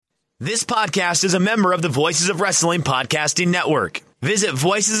This podcast is a member of the Voices of Wrestling Podcasting Network. Visit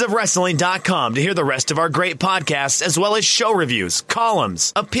voicesofwrestling.com to hear the rest of our great podcasts, as well as show reviews,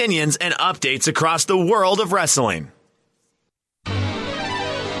 columns, opinions, and updates across the world of wrestling.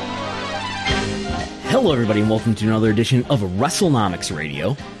 Hello, everybody, and welcome to another edition of WrestleNomics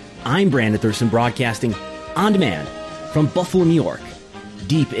Radio. I'm Brandon Thurston, broadcasting on demand from Buffalo, New York,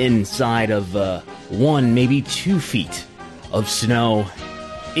 deep inside of 1, maybe 2 feet of snow.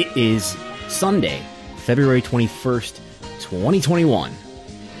 It is Sunday, February 21st, 2021,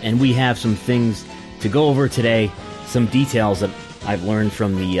 and we have some things to go over today, some details that I've learned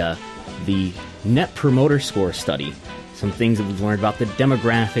from the Net Promoter Score study, some things that we've learned about the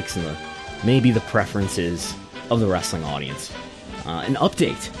demographics and maybe the preferences of the wrestling audience, an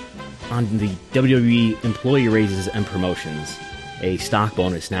update on the WWE employee raises and promotions, a stock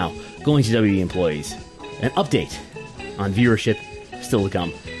bonus now going to WWE employees, an update on viewership still to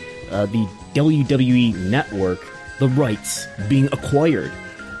come, the WWE Network, the rights being acquired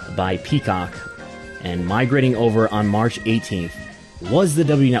by Peacock and migrating over on March 18th. Was the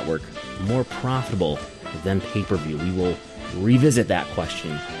WWE Network more profitable than pay-per-view? We will revisit that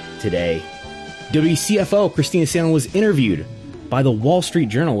question today. WCFO Christina Sandlin was interviewed by the Wall Street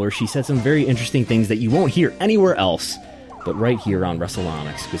Journal, where she said some very interesting things that you won't hear anywhere else but right here on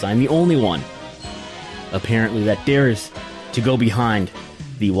WrestleNomics, because I'm the only one, apparently, that dares to go behind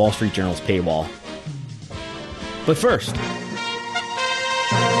the Wall Street Journal's paywall. But first,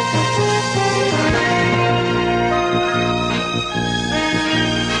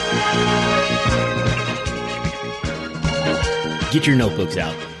 get your notebooks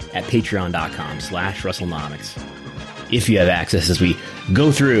out at patreon.com/WrestleNomics. If you have access, as we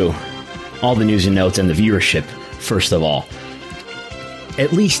go through all the news and notes and the viewership, first of all,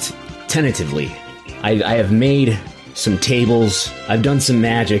 at least tentatively, I have made some tables. I've done some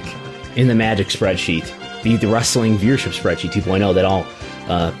magic in the magic spreadsheet, the wrestling viewership spreadsheet 2.0 that all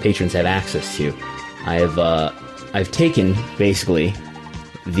patrons have access to. I've taken basically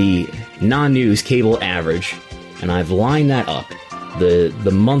the non-news cable average, and I've lined that up, the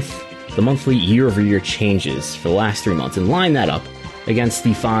monthly year-over-year changes for the last 3 months, and line that up against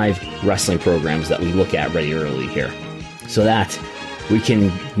the 5 wrestling programs that we look at regularly here, so that we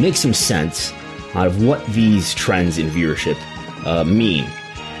can make some sense out of what these trends in viewership mean,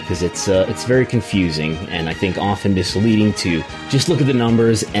 because it's very confusing and I think often misleading to just look at the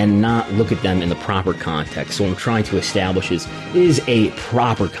numbers and not look at them in the proper context. So what I'm trying to establish is a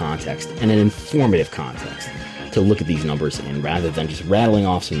proper context and an informative context to look at these numbers in, rather than just rattling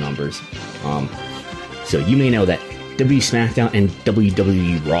off some numbers. So you may know that WWE SmackDown and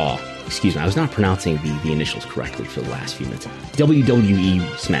WWE Raw, excuse me, I was not pronouncing the initials correctly for the last few minutes. WWE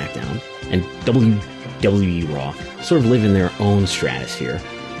SmackDown and WWE Raw sort of live in their own stratosphere,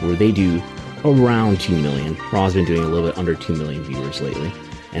 where they do around 2 million. Raw's been doing a little bit under 2 million viewers lately.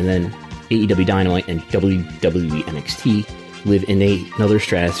 And then AEW Dynamite and WWE NXT live in another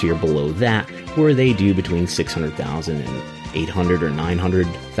stratosphere below that, where they do between 600,000 and 800 or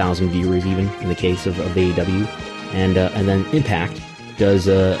 900,000 viewers, even in the case of AEW. And then Impact does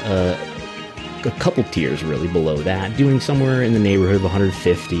a couple tiers really below that, doing somewhere in the neighborhood of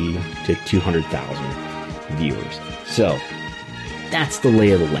 150 to 200,000 viewers. So that's the lay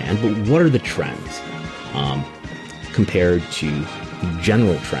of the land. But what are the trends compared to the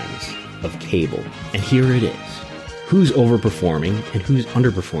general trends of cable? And here it is. Who's overperforming and who's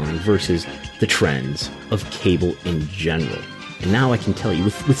underperforming versus the trends of cable in general? And now I can tell you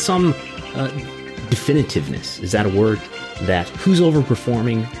with some definitiveness, is that a word? That who's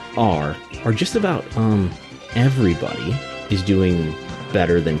overperforming are just about everybody is doing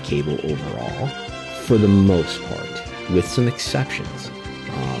better than cable overall, for the most part, with some exceptions.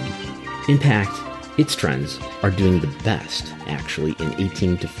 Impact, its trends are doing the best, actually, in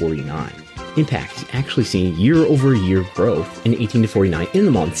 18 to 49. Impact is actually seeing year-over-year growth in 18 to 49 in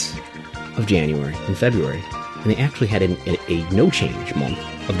the months of January and February, and they actually had a no-change month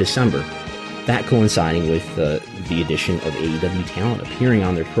of December, that coinciding with the addition of AEW talent appearing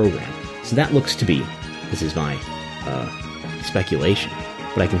on their program. So that looks to be, this is my speculation,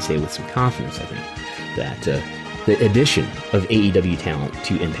 but I can say with some confidence, I think, that the addition of AEW talent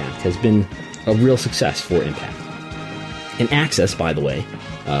to Impact has been a real success for Impact. And Access, by the way,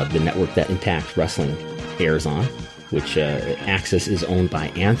 the network that Impact Wrestling airs on, which Access is owned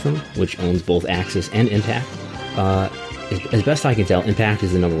by Anthem, which owns both Access and Impact. As best I can tell, Impact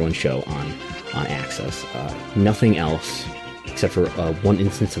is the #1 show on Access. Nothing else, except for one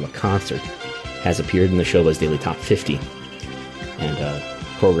instance of a concert, has appeared in the Showbuzz Daily Top 50. And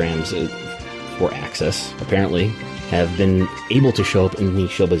programs for Access apparently have been able to show up in the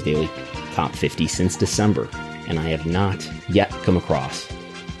Showbuzz Daily Top 50 since December, and I have not yet come across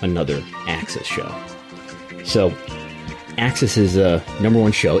another Axis show. So, Axis's number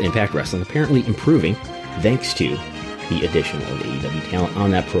one show, Impact Wrestling, apparently improving thanks to the addition of AEW talent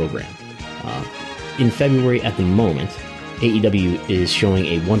on that program. In February, at the moment, AEW is showing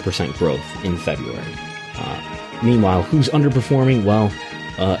a 1% growth in February. Meanwhile, who's underperforming? Well,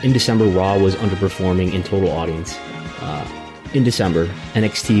 in December, Raw was underperforming in total audience. In December,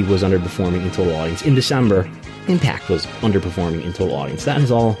 NXT was underperforming in total audience. In December, Impact was underperforming in total audience. That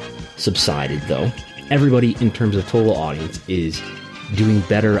has all subsided, though. Everybody, in terms of total audience, is doing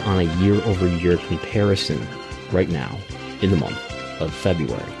better on a year-over-year comparison right now in the month of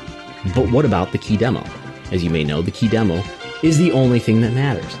February. But what about the key demo? As you may know, the key demo is the only thing that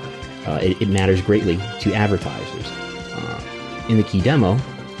matters. It matters greatly to advertisers. In the key demo,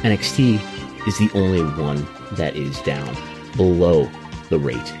 NXT is the only one that is down below the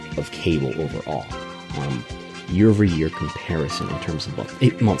rate of cable overall. Year-over-year comparison in terms of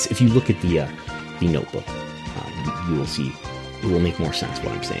 8 months. If you look at the notebook, you will see it will make more sense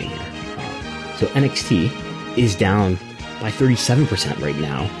what I'm saying here. So NXT is down by 37% right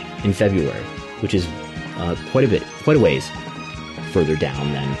now in February, which is quite a ways further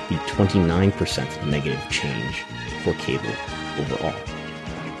down than the 29% negative change for cable overall.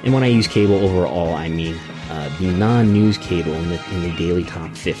 And when I use cable overall, I mean the non-news cable in the daily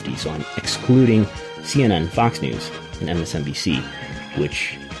top 50. So I'm excluding CNN, Fox News, and MSNBC,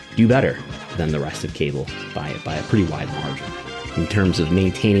 which do better than the rest of cable by a pretty wide margin in terms of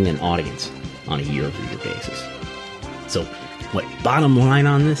maintaining an audience on a year-over-year basis. So, bottom line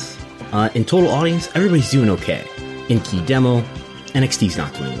on this? In total audience, everybody's doing okay. In key demo, NXT's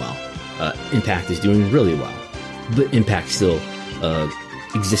not doing well. Impact is doing really well. But Impact still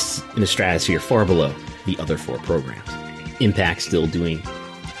exists in a stratosphere far below the other four programs. Impact still doing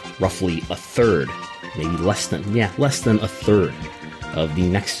roughly a third, maybe less than a third of the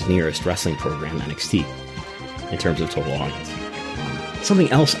next nearest wrestling program, NXT, in terms of total audience. Something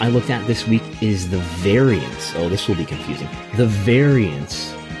else I looked at this week is the variance. Oh, this will be confusing. The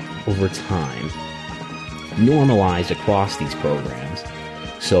variance over time normalized across these programs.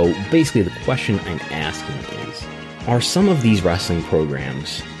 So basically the question I'm asking is, are some of these wrestling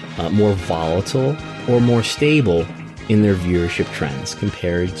programs more volatile or more stable in their viewership trends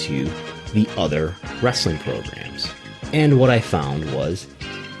compared to the other wrestling programs? And what I found was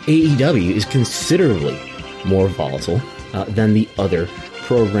AEW is considerably more volatile than the other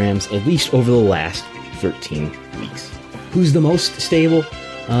programs, at least over the last 13 weeks. Who's the most stable?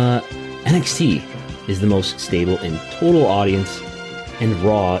 NXT is the most stable in total audience, and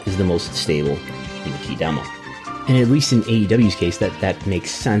Raw is the most stable in the key demo. And at least in AEW's case, that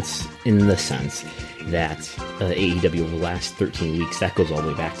makes sense in the sense that AEW over the last 13 weeks, that goes all the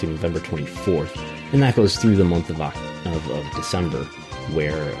way back to November 24th, and that goes through the month of December,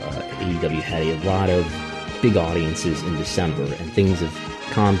 where AEW had a lot of big audiences in December, and things have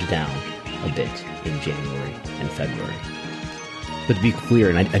calmed down a bit in January and February. But to be clear,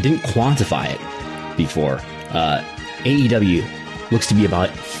 and I didn't quantify it before, AEW looks to be about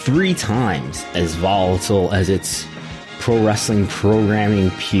 3 times as volatile as its pro wrestling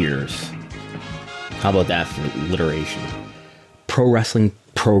programming peers. How about that for alliteration? Pro wrestling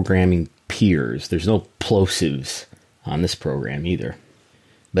programming peers. There's no plosives on this program either.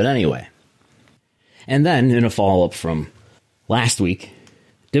 But anyway. And then, in a follow-up from last week,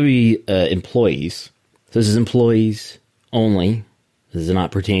 WWE employees, so this is employees only, this does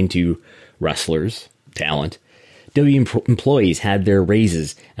not pertain to wrestlers, talent. WWE employees had their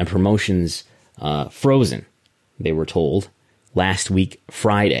raises and promotions frozen, they were told, last week,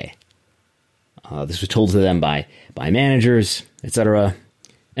 Friday. This was told to them by managers, etc.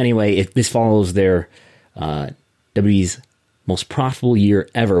 Anyway, this follows their WWE's most profitable year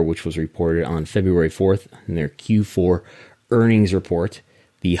ever, which was reported on February 4th in their Q4 earnings report.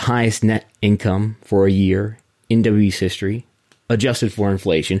 The highest net income for a year in WWE's history, adjusted for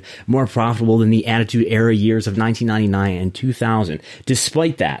inflation, more profitable than the Attitude Era years of 1999 and 2000.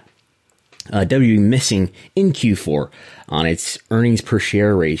 Despite that, WWE missing in Q4 on its earnings per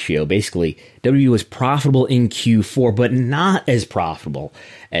share ratio. Basically, WWE was profitable in Q4, but not as profitable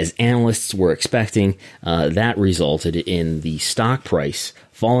as analysts were expecting. That resulted in the stock price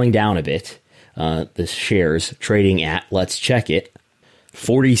falling down a bit. The shares trading at, let's check it,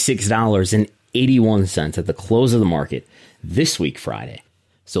 $46.81 at the close of the market this week, Friday.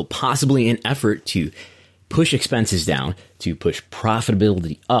 So possibly an effort to push expenses down, to push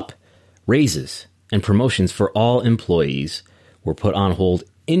profitability up, raises and promotions for all employees were put on hold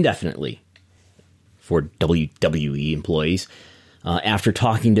indefinitely. for WWE employees. After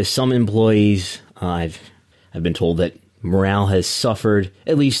talking to some employees, I've been told that morale has suffered,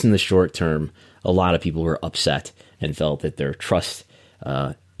 at least in the short term. A lot of people were upset and felt that their trust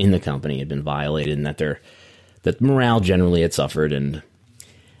in the company had been violated, and that morale generally had suffered. And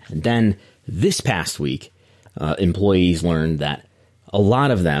then this past week, employees learned that a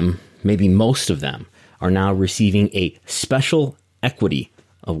lot of them, maybe most of them, are now receiving a special equity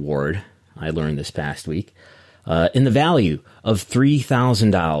award. I learned this past week in the value of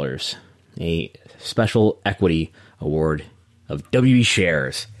 $3,000, a special equity award of WB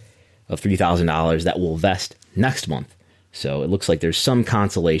shares of $3,000 that will vest next month. So it looks like there's some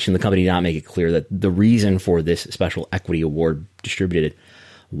consolation. The company did not make it clear that the reason for this special equity award distributed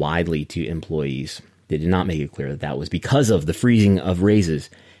widely to employees, they did not make it clear that that was because of the freezing of raises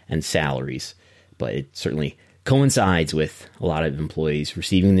and salaries. But it certainly coincides with a lot of employees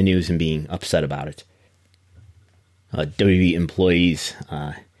receiving the news and being upset about it. WB employees,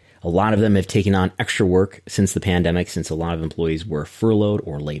 a lot of them have taken on extra work since the pandemic, since a lot of employees were furloughed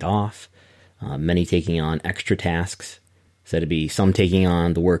or laid off. Many taking on extra tasks. Said to be some taking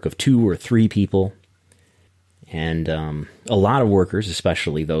on the work of 2 or 3 people. And a lot of workers,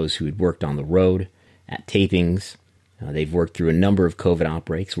 especially those who had worked on the road, at tapings, they've worked through a number of COVID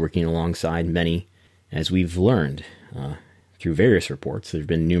outbreaks, working alongside many, as we've learned through various reports. There have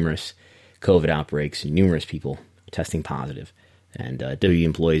been numerous COVID outbreaks and numerous people testing positive. And WB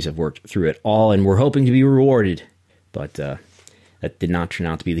employees have worked through it all, and we're hoping to be rewarded. But that did not turn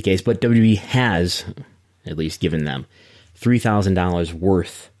out to be the case. But WB has at least given them $3,000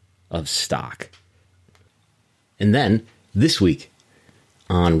 worth of stock. And then this week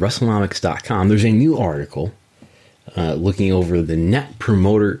on WrestleNomics.com, there's a new article looking over the Net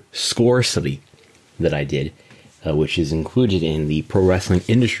Promoter Score study that I did, which is included in the Pro Wrestling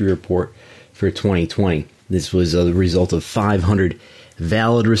Industry Report for 2020. This was the result of 500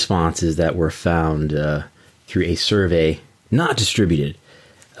 valid responses that were found through a survey not distributed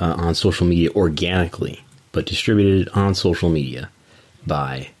on social media organically, but distributed on social media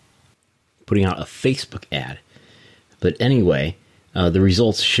by putting out a Facebook ad. But anyway, the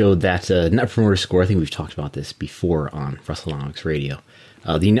results showed that Net Promoter Score, I think we've talked about this before on WrestleNomics Radio,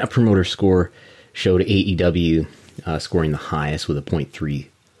 the Net Promoter Score showed AEW scoring the highest with a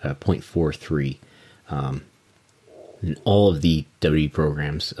 0.43. And all of the WWE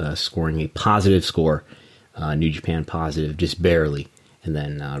programs scoring a positive score, New Japan positive, just barely, and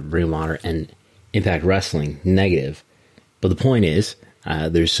then Ring of Honor and Impact Wrestling negative. But the point is,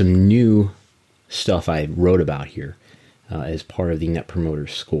 there's some new stuff I wrote about here as part of the Net Promoter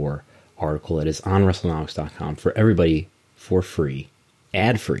Score article that is on WrestleNomics.com for everybody for free,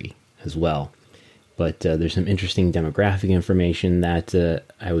 ad-free as well. But there's some interesting demographic information that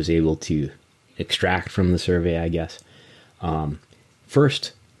I was able to extract from the survey, I guess.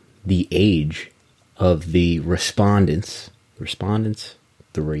 First, the age of the respondents,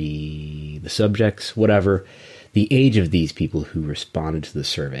 the subjects, whatever, the age of these people who responded to the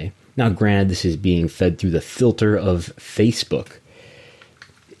survey. Now, granted, this is being fed through the filter of Facebook.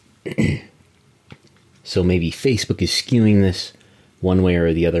 So maybe Facebook is skewing this one way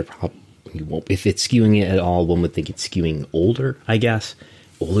or the other. If it's skewing it at all, one would think it's skewing older, I guess.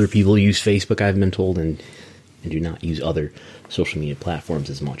 Older people use Facebook, I've been told, and do not use other social media platforms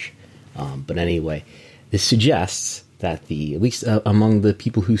as much. But anyway, this suggests that at least among the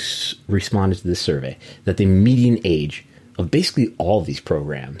people who responded to this survey, that the median age of basically all of these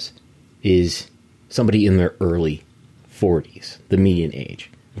programs is somebody in their early 40s, the median age.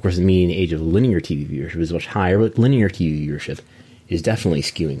 Of course, the median age of linear TV viewership is much higher, but linear TV viewership is definitely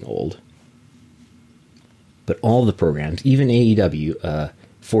skewing old. But all the programs, even AEW,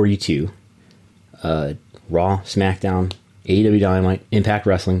 42, Raw, SmackDown, AEW Dynamite, Impact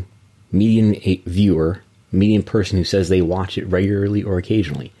Wrestling, median viewer, median person who says they watch it regularly or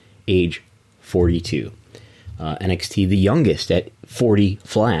occasionally, age 42. NXT, the youngest at 40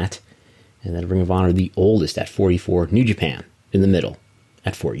 flat, and then Ring of Honor, the oldest at 44. New Japan, in the middle,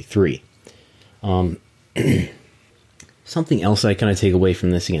 at 43. Something else I kind of take away from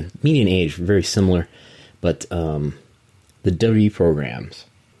this, again, median age, very similar, but the WWE programs,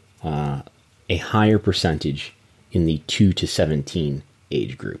 a higher percentage in the 2 to 17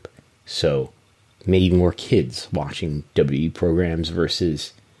 age group. So maybe more kids watching WWE programs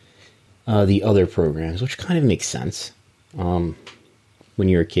versus the other programs, which kind of makes sense. When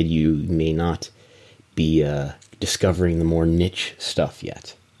you're a kid, you may not be discovering the more niche stuff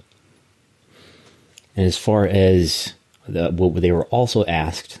yet. And as far as what they were also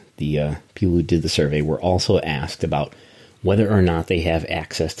asked, the people who did the survey were also asked about whether or not they have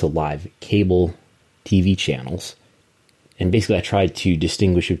access to live cable TV channels. And basically I tried to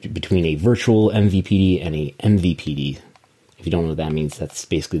distinguish between a virtual MVPD and a MVPD. If you don't know what that means, that's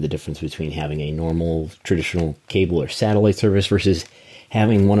basically the difference between having a normal, traditional cable or satellite service versus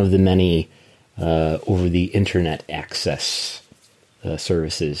having one of the many over-the-internet access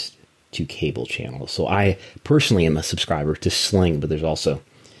services to cable channels. So I personally am a subscriber to Sling, but there's also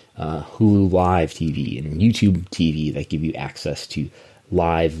Hulu Live TV and YouTube TV that give you access to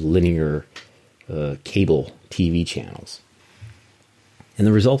live linear cable TV channels. And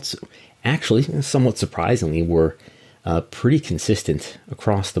the results, actually, somewhat surprisingly, were pretty consistent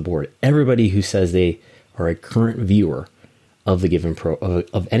across the board. Everybody who says they are a current viewer of the given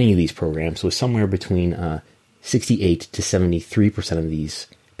of any of these programs was somewhere between 68 to 73% of these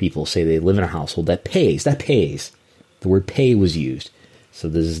people say they live in a household that pays. That pays. The word pay was used. So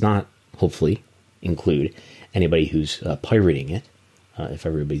this does not, hopefully, include anybody who's pirating it, if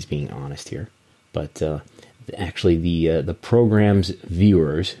everybody's being honest here. But actually, the program's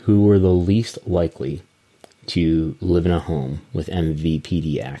viewers who were the least likely to live in a home with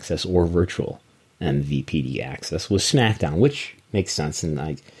MVPD access or virtual MVPD access was SmackDown, which makes sense. And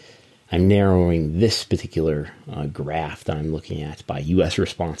I'm narrowing this particular graph that I'm looking at by U.S.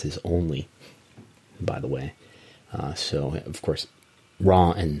 responses only, by the way. So, of course,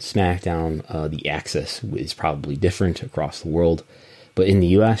 Raw and SmackDown, the access is probably different across the world. But in the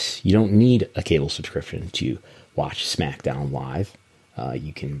U.S., you don't need a cable subscription to watch SmackDown live.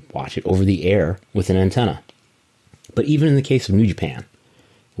 You can watch it over the air with an antenna. But even in the case of New Japan,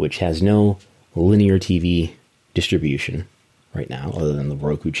 which has no linear TV distribution right now, other than the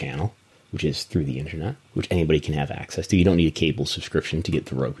Roku channel, which is through the internet, which anybody can have access to. You don't need a cable subscription to get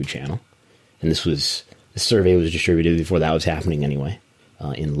the Roku channel. And the survey was distributed before that was happening anyway,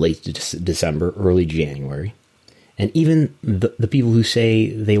 in late December, early January. And even the people who say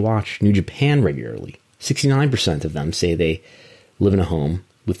they watch New Japan regularly, 69% of them say they live in a home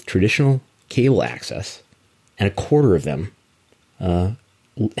with traditional cable access, and a quarter of them have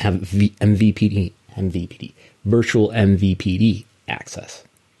MVPD, virtual MVPD access.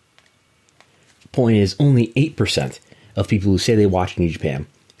 The point is, only 8% of people who say they watch New Japan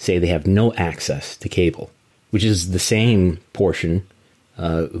say they have no access to cable, which is the same portion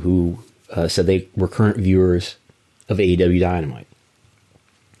who said they were current viewers of AEW Dynamite.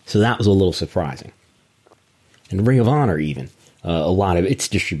 So that was a little surprising. And Ring of Honor, even, a lot of its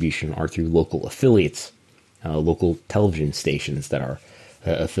distribution are through local affiliates, local television stations that are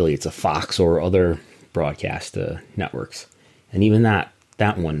affiliates of Fox or other broadcast networks. And even that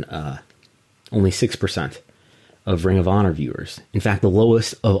one, only 6% of Ring of Honor viewers. In fact, the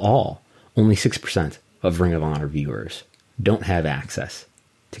lowest of all, only 6% of Ring of Honor viewers don't have access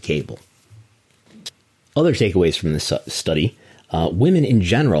to cable. Other takeaways from this study, women in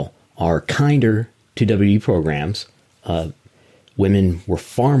general are kinder to WWE programs. Women were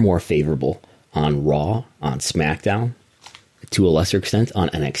far more favorable on Raw, on SmackDown, to a lesser extent on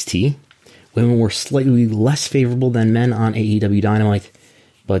NXT. Women were slightly less favorable than men on AEW Dynamite,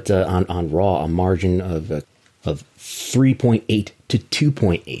 but on Raw, a margin of 3.8 to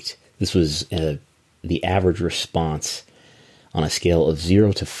 2.8. This was the average response on a scale of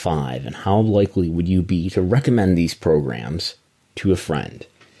 0 to 5, and how likely would you be to recommend these programs to a friend?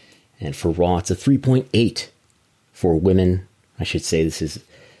 And for Raw, it's a 3.8. For women, I should say this is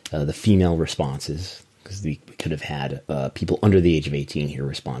the female responses, because we could have had people under the age of 18 here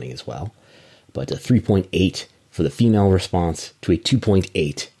responding as well. But a 3.8 for the female response to a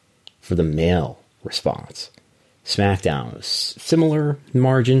 2.8 for the male response. SmackDown, similar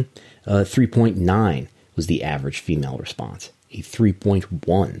margin, 3.9 was the average female response. A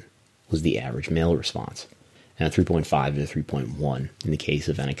 3.1 was the average male response, and a 3.5 to 3.1 in the case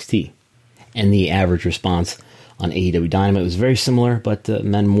of NXT. And the average response on AEW Dynamite was very similar, but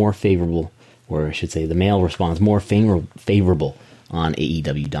men more favorable, or I should say the male response more favorable on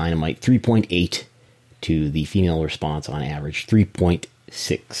AEW Dynamite, 3.8 to the female response on average,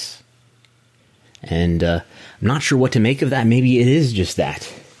 3.6. And I'm not sure what to make of that. Maybe it is just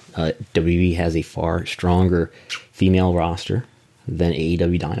that. WWE has a far stronger female roster than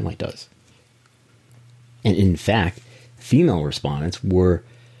AEW Dynamite does. And in fact, female respondents were,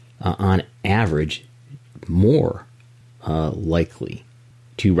 on average, more likely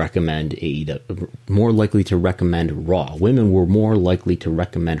to recommend AEW, more likely to recommend Raw. Women were more likely to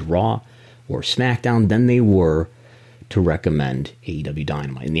recommend Raw or SmackDown than they were to recommend AEW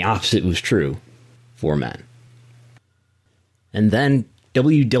Dynamite. And the opposite was true for men. And then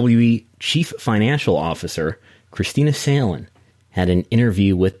WWE Chief Financial Officer Christina Salen had an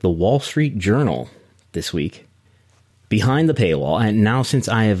interview with the Wall Street Journal this week, behind the paywall. And now, since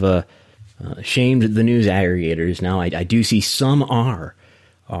I have shamed the news aggregators. Now I do see some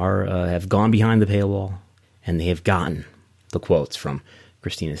have gone behind the paywall, and they have gotten the quotes from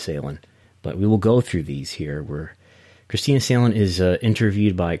Christina Salen. But we will go through these here, where Christina Salen is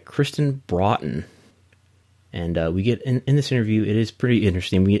interviewed by Kristen Broughton. And we get, in this interview, it is pretty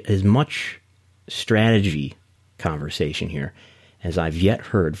interesting. We get as much strategy conversation here as I've yet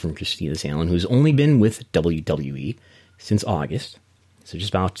heard from Christina Salen, who's only been with WWE since August, so just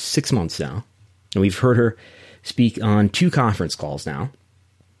about 6 months now. And we've heard her speak on 2 conference calls now,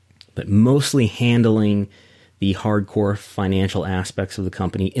 but mostly handling the hardcore financial aspects of the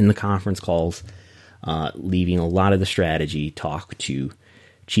company in the conference calls, leaving a lot of the strategy talk to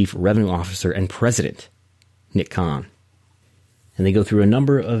Chief Revenue Officer and President Nick Khan. And they go through a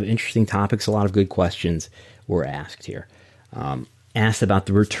number of interesting topics. A lot of good questions were asked here. Asked about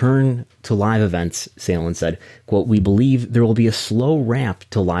the return to live events, Salen said, quote, "We believe there will be a slow ramp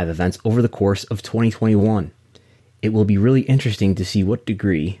to live events over the course of 2021. It will be really interesting to see to what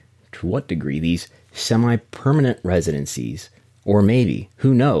degree these semi-permanent residencies, or maybe,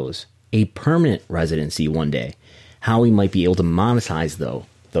 who knows, a permanent residency one day, how we might be able to monetize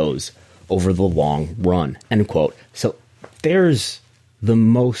those over the long run," end quote. So there's the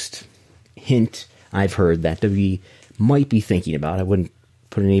most hint I've heard that WWE might be thinking about. I wouldn't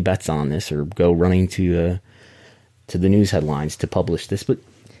put any bets on this or go running to the news headlines to publish this, but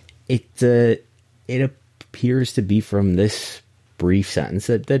it appears to be from this brief sentence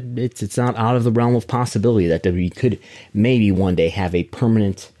that it's not out of the realm of possibility that WWE could maybe one day have a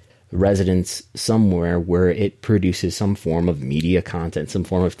permanent residence somewhere where it produces some form of media content, some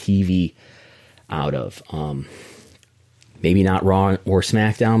form of TV out of. Maybe not Raw or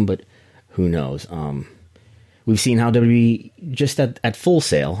SmackDown, but who knows? We've seen how WWE just at Full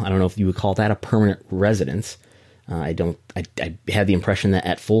Sail, I don't know if you would call that a permanent residence. I had the impression that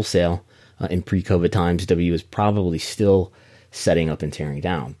at Full Sail in pre-COVID times, WWE was probably still setting up and tearing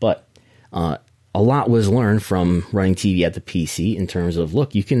down. But a lot was learned from running TV at the PC in terms of,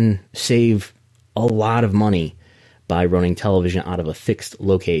 look, you can save a lot of money by running television out of a fixed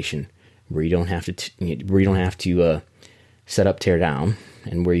location where you don't have to set up, tear down,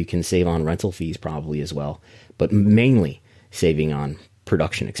 and where you can save on rental fees probably as well, but mainly saving on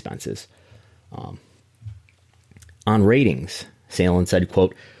production expenses. On ratings, Salen said,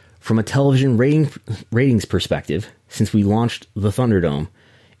 quote, "From a television ratings perspective, since we launched the Thunderdome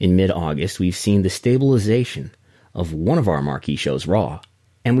in mid-August, we've seen the stabilization of one of our marquee shows, Raw,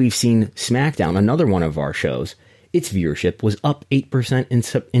 and we've seen SmackDown, another one of our shows. Its viewership was up 8%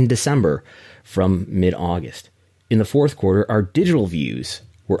 in December from mid-August. In the fourth quarter, our digital views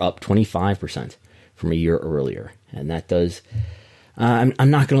were up 25% from a year earlier." And that does, I'm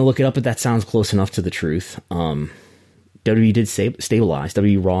not going to look it up, but that sounds close enough to the truth. WWE did stabilize.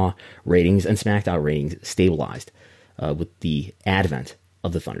 WWE Raw ratings and SmackDown ratings stabilized with the advent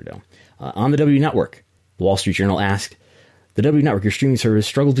of the Thunderdome. On the W Network, the Wall Street Journal asked, "The W Network, your streaming service,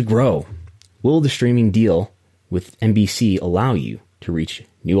 struggled to grow. Will the streaming deal with NBC allow you to reach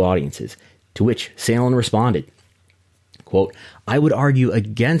new audiences?" To which Salen responded, quote, "I would argue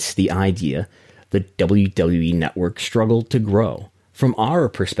against the idea the WWE Network struggled to grow. From our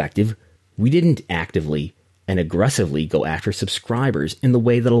perspective, we didn't actively and aggressively go after subscribers in the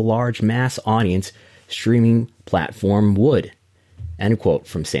way that a large mass audience streaming platform would," end quote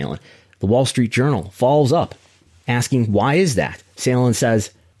from Salen. The Wall Street Journal follows up, asking, why is that? Salen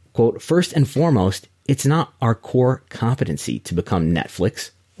says, quote, "First and foremost, it's not our core competency to become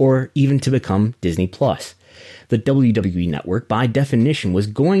Netflix or even to become Disney Plus. The WWE Network, by definition, was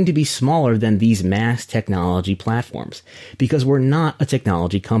going to be smaller than these mass technology platforms because we're not a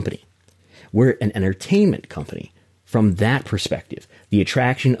technology company. We're an entertainment company. From that perspective, the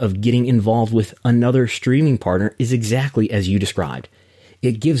attraction of getting involved with another streaming partner is exactly as you described.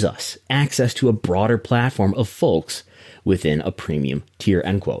 It gives us access to a broader platform of folks within a premium tier,"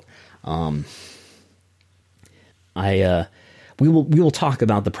 end quote. We will talk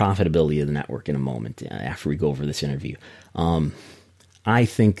about the profitability of the network in a moment after we go over this interview. I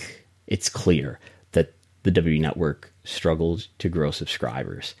think it's clear that the WWE Network struggled to grow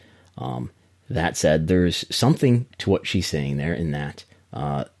subscribers. That said, there's something to what she's saying there in that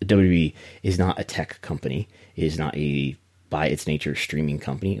WWE is not a tech company. It is not by its nature, streaming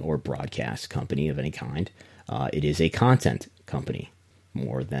company or broadcast company of any kind. It is a content company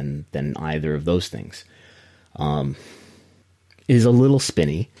more than either of those things. Is a little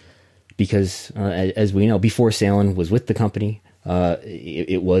spinny because, as we know, before Salen was with the company,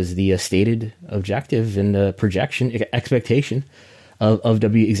 it was the stated objective and projection, expectation of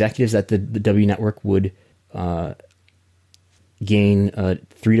W executives that the W Network would gain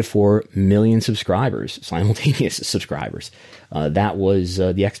 3 to 4 million subscribers, simultaneous subscribers. That was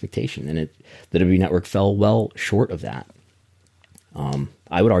the expectation, and the WWE Network fell well short of that.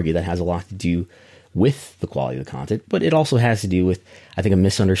 I would argue that has a lot to do with the quality of the content, but it also has to do with, I think, a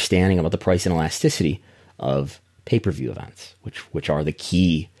misunderstanding about the price and elasticity of pay-per-view events, which are the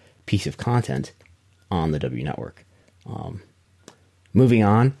key piece of content on the WWE Network. Moving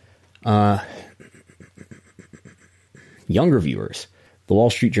on, younger viewers. The Wall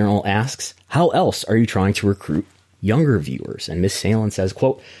Street Journal asks, how else are you trying to recruit younger viewers? And Ms. Salen says,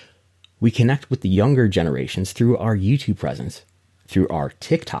 quote, we connect with the younger generations through our YouTube presence, through our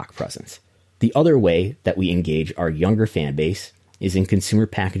TikTok presence. The other way that we engage our younger fan base is in consumer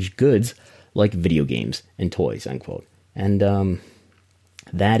packaged goods like video games and toys, unquote. And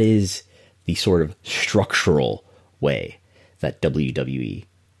that is the sort of structural way that WWE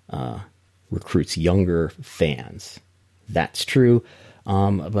recruits younger fans. That's true,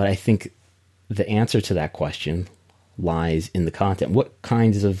 but I think the answer to that question lies in the content. What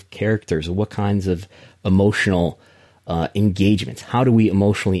kinds of characters, what kinds of emotional engagements? How do we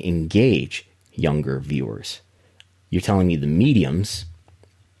emotionally engage younger viewers? You're telling me the mediums,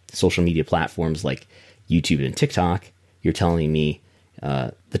 social media platforms like YouTube and TikTok, you're telling me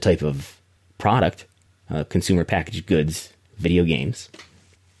the type of product, consumer packaged goods, video games.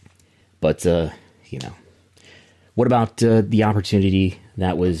 But, what about the opportunity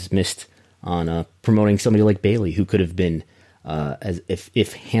that was missed on promoting somebody like Bayley, who could have been, as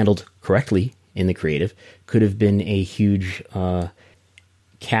if handled correctly in the creative, could have been a huge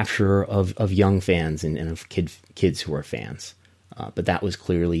capture of young fans and of kids who are fans. But that was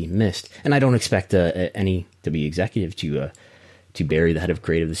clearly missed. And I don't expect any WWE executive to bury the head of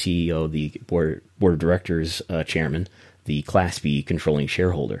creative, the CEO, the board of directors chairman, the Class B controlling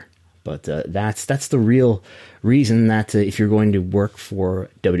shareholder. But that's the real reason that if you're going to work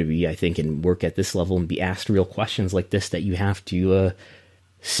for WWE, I think, and work at this level and be asked real questions like this, that you have to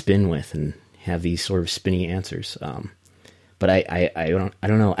spin with and have these sort of spinny answers. But I don't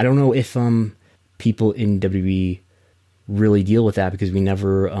know. I don't know if people in WWE really deal with that, because we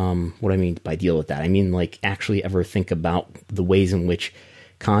never. What I mean by deal with that, I mean like actually ever think about the ways in which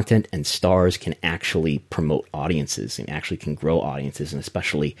content and stars can actually promote audiences and actually can grow audiences, and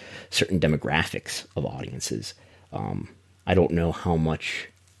especially certain demographics of audiences. I don't know how much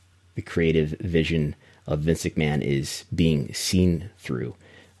the creative vision of Vince McMahon is being seen through,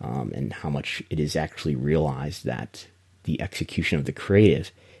 and how much it is actually realized that the execution of the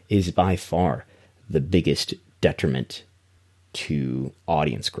creative is by far the biggest detriment to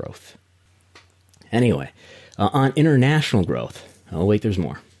audience growth. Anyway, on international growth. Oh, wait, there's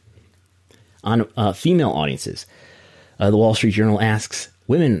more. On female audiences, the Wall Street Journal asks,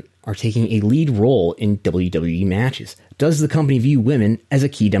 women are taking a lead role in WWE matches. Does the company view women as a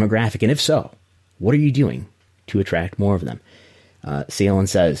key demographic? And if so, what are you doing to attract more of them? Salen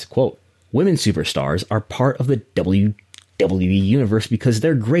says, quote, women superstars are part of the WWE universe because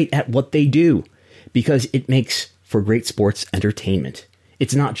they're great at what they do, because it makes for great sports entertainment.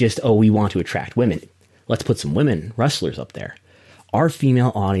 It's not just, oh, we want to attract women. Let's put some women wrestlers up there. Our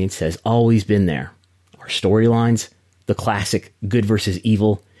female audience has always been there. Our storylines, the classic good versus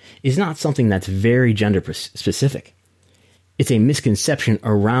evil, is not something that's very gender specific. It's a misconception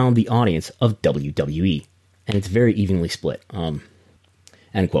around the audience of WWE, and it's very evenly split.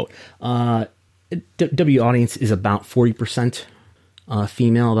 End quote. W audience is about 40%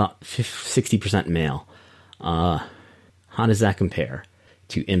 female, about 60% male. How does that compare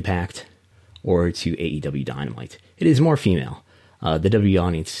to Impact or to AEW Dynamite? It is more female. The W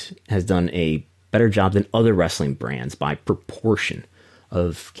audience has done a better job than other wrestling brands by proportion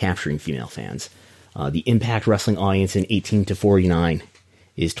of capturing female fans. The Impact Wrestling audience in 18 to 49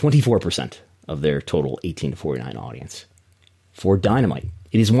 is 24% of their total 18 to 49 audience. For Dynamite,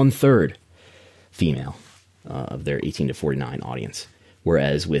 it is 1/3 female of their 18 to 49 audience.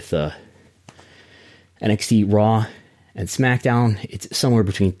 Whereas with NXT, Raw, and SmackDown, it's somewhere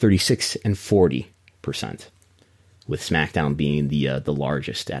between 36 and 40%, with SmackDown being the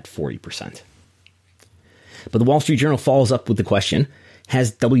largest at 40%. But the Wall Street Journal follows up with the question,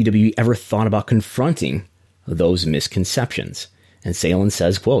 has WWE ever thought about confronting those misconceptions? And Salen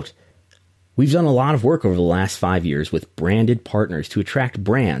says, quote, we've done a lot of work over the last 5 years with branded partners to attract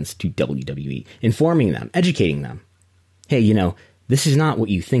brands to WWE, informing them, educating them. Hey, this is not what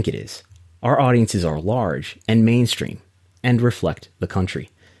you think it is. Our audiences are large and mainstream and reflect the country.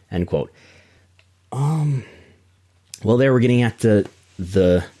 End quote. Well, there we're getting at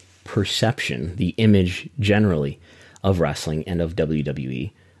the perception, the image generally of wrestling and of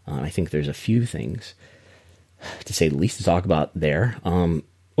WWE. I think there's a few things to say the least, to talk about there. Over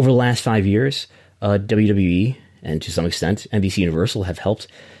the last 5 years, WWE and to some extent NBC Universal have helped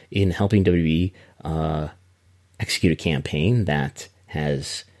in helping WWE execute a campaign that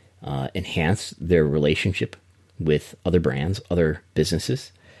has enhanced their relationship with other brands, other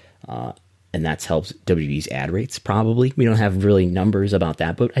businesses, and that's helped WWE's ad rates, probably. We don't have really numbers about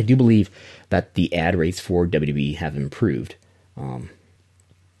that, but I do believe that the ad rates for WWE have improved. And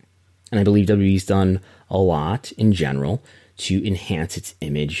I believe WWE's done a lot in general to enhance its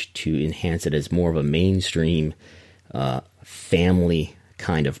image, to enhance it as more of a mainstream family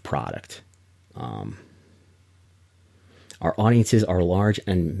kind of product. Our audiences are large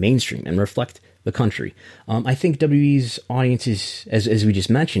and mainstream and reflect the country. I think WWE's audience is, as we just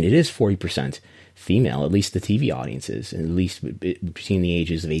mentioned, it is 40% female, at least the TV audiences, at least between the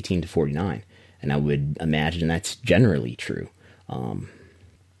ages of 18 to 49. And I would imagine that's generally true.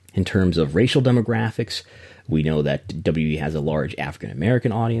 In terms of racial demographics, we know that WWE has a large African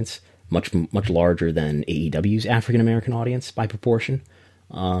American audience, much larger than AEW's African American audience by proportion.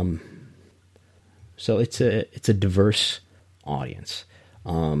 So it's a diverse audience.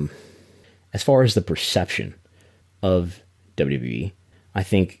 As far as the perception of WWE, I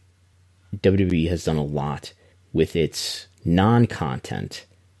think WWE has done a lot with its non-content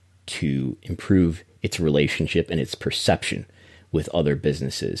to improve its relationship and its perception with other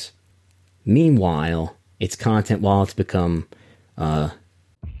businesses. Meanwhile, its content, while it's become... In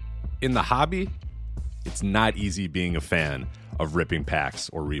the hobby, it's not easy being a fan of ripping packs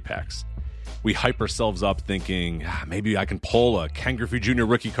or repacks. We hype ourselves up thinking, maybe I can pull a Ken Griffey Jr.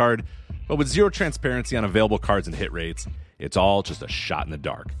 rookie card, but with zero transparency on available cards and hit rates, it's all just a shot in the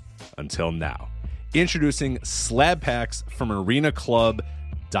dark. Until now. Introducing slab packs from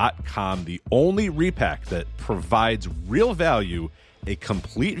arenaclub.com, the only repack that provides real value, a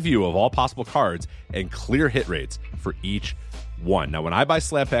complete view of all possible cards, and clear hit rates for each one. Now, when I buy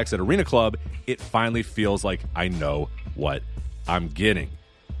slab packs at Arena Club, it finally feels like I know what I'm getting.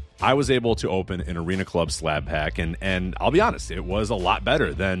 I was able to open an Arena Club slab pack, and I'll be honest, it was a lot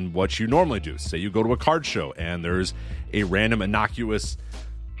better than what you normally do. Say you go to a card show, and there's a random innocuous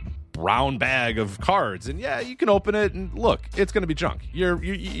brown bag of cards, and yeah, you can open it, and look, it's going to be junk.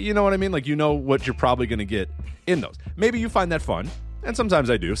 You know what I mean? Like, you know what you're probably going to get in those. Maybe you find that fun, and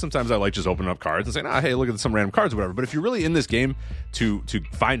sometimes I do. Sometimes I like just opening up cards and saying, hey, look at some random cards or whatever. But if you're really in this game to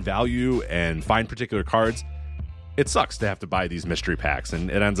find value and find particular cards, it sucks to have to buy these mystery packs,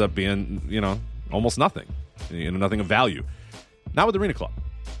 and it ends up being, almost nothing, nothing of value. Not with Arena Club.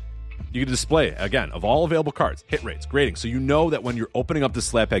 You can display, again, of all available cards, hit rates, grading, so you know that when you're opening up the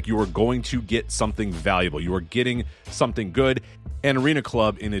slab pack, you are going to get something valuable. You are getting something good. And Arena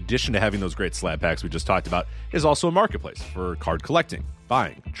Club, in addition to having those great slab packs we just talked about, is also a marketplace for card collecting,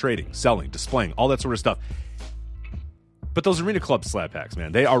 buying, trading, selling, displaying, all that sort of stuff. But those Arena Club slab packs,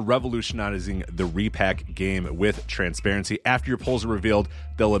 man, they are revolutionizing the repack game with transparency. After your pulls are revealed,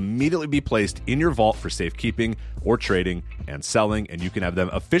 they'll immediately be placed in your vault for safekeeping or trading and selling, and you can have them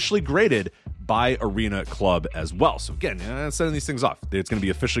officially graded by Arena Club as well. So again, sending these things off, it's going to be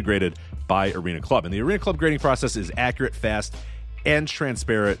officially graded by Arena Club. And the Arena Club grading process is accurate, fast, and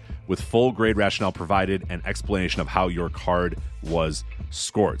transparent, with full grade rationale provided and explanation of how your card was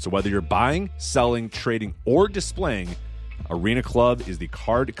scored. So whether you're buying, selling, trading, or displaying, Arena Club is the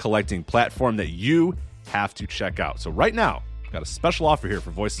card collecting platform that you have to check out. So right now, I've got a special offer here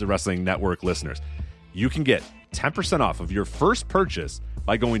for Voices of Wrestling Network listeners. You can get 10% off of your first purchase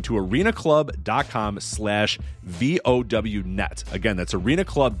by going to arenaclub.com/VOWnet. Again, that's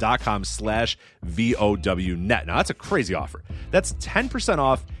arenaclub.com/VOWnet. Now, that's a crazy offer. That's 10%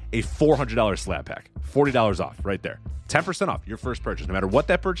 off a $400 slab pack. $40 off right there. 10% off your first purchase. No matter what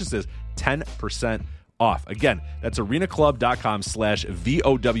that purchase is, 10% off. Again, that's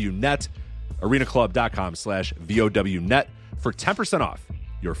arenaclub.com/VOWnet. arenaclub.com/VOWnet for 10% off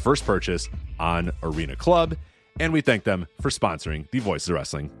your first purchase on Arena Club. And we thank them for sponsoring the Voices of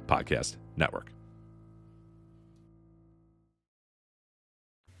Wrestling Podcast Network.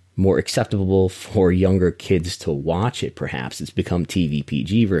 More acceptable for younger kids to watch it, perhaps. It's become TV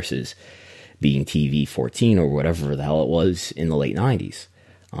PG versus being TV 14 or whatever the hell it was in the late 90s.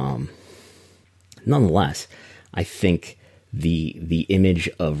 Nonetheless, I think the image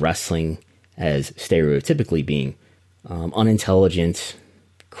of wrestling as stereotypically being unintelligent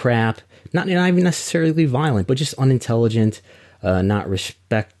crap, not even necessarily violent, but just unintelligent, not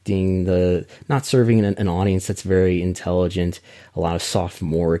respecting not serving an audience that's very intelligent, a lot of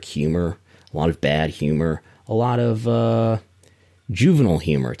sophomoric humor, a lot of bad humor, a lot of juvenile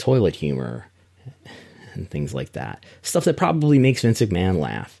humor, toilet humor, and things like that. Stuff that probably makes Vince McMahon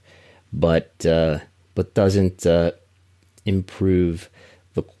laugh. But but doesn't improve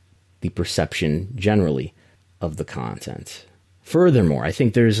the perception generally of the content. Furthermore, I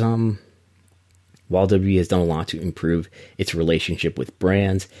think there's while WWE has done a lot to improve its relationship with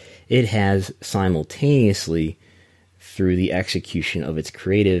brands, it has simultaneously, through the execution of its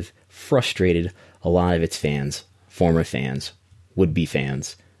creative, frustrated a lot of its fans, former fans, would-be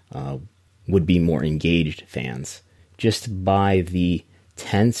fans, would-be more engaged fans, just by the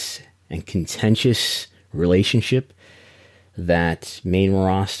tense and contentious relationship that main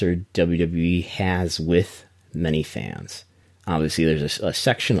roster WWE has with many fans. Obviously, there's a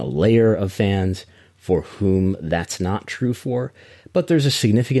section, a layer of fans for whom that's not true for, but there's a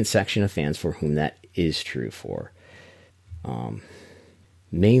significant section of fans for whom that is true for.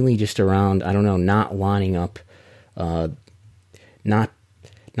 Mainly just around, I don't know, not lining up, not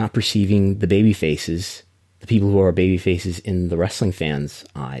perceiving the baby faces, the people who are baby faces in the wrestling fans'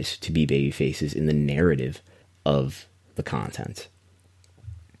 eyes, to be baby faces in the narrative of the content,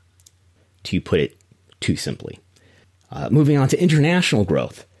 to put it too simply. Moving on to international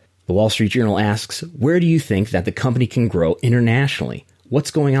growth. The Wall Street Journal asks, where do you think that the company can grow internationally?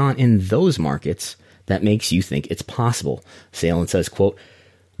 What's going on in those markets that makes you think it's possible? Salen says, quote,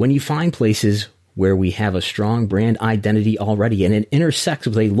 when you find places where we have a strong brand identity already and it intersects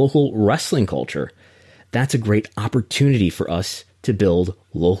with a local wrestling culture, that's a great opportunity for us to build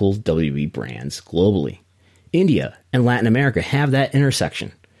local WWE brands globally. India and Latin America have that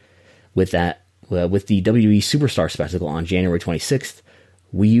intersection. With the WWE Superstar Spectacle on January 26th,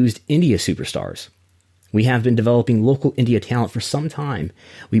 we used India superstars. We have been developing local India talent for some time.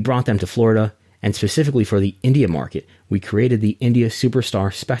 We brought them to Florida, and specifically for the India market, we created the India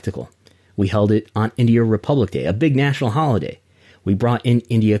Superstar Spectacle. We held it on India Republic Day, a big national holiday. We brought in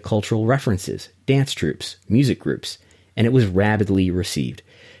India cultural references, dance troupes, music groups, and it was rapidly received.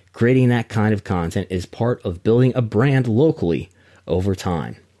 Creating that kind of content is part of building a brand locally over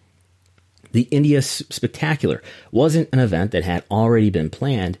time. The India Spectacular wasn't an event that had already been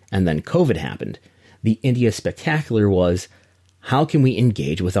planned and then COVID happened. The India Spectacular was, how can we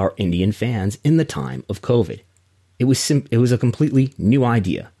engage with our Indian fans in the time of COVID? It was a completely new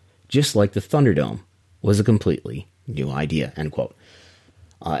idea, just like the Thunderdome was a completely new idea, end quote.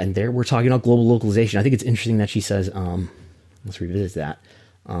 And there we're talking about global localization. I think it's interesting that she says, let's revisit that.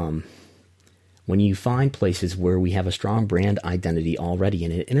 When you find places where we have a strong brand identity already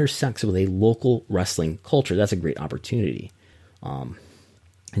and it intersects with a local wrestling culture, that's a great opportunity. And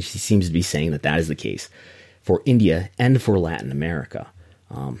she seems to be saying that is the case for India and for Latin America.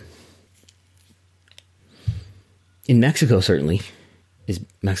 In Mexico, certainly,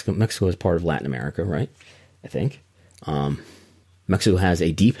 Mexico is part of Latin America, right? I think. Mexico has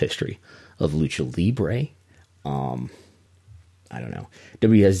a deep history of lucha libre. I don't know.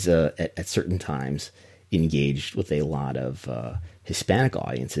 WWE has, at certain times, engaged with a lot of Hispanic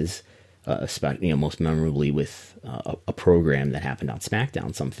audiences, most memorably with a program that happened on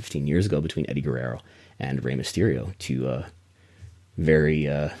SmackDown some 15 years ago between Eddie Guerrero and Rey Mysterio, two very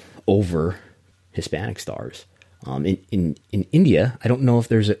over Hispanic stars. In India, I don't know if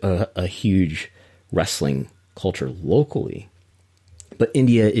there's a huge wrestling culture locally, but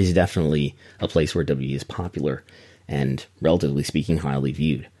India is definitely a place where WWE is popular and, relatively speaking, highly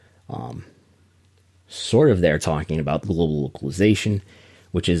viewed. Sort of there talking about global localization,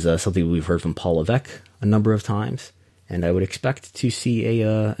 which is something we've heard from Paul Levesque a number of times, and I would expect to see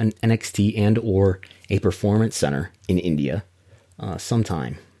an NXT and or a performance center in India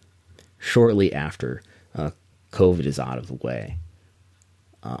sometime shortly after COVID is out of the way.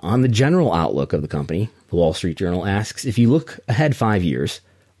 On the general outlook of the company, the Wall Street Journal asks, if you look ahead 5 years,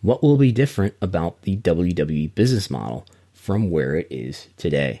 what will be different about the WWE business model from where it is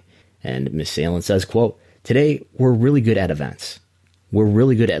today? And Ms. Salen says, quote, today we're really good at events. We're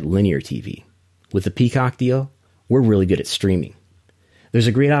really good at linear TV. With the Peacock deal, we're really good at streaming. There's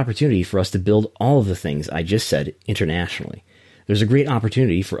a great opportunity for us to build all of the things I just said internationally. There's a great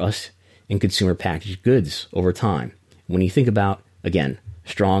opportunity for us in consumer packaged goods over time. When you think about, again,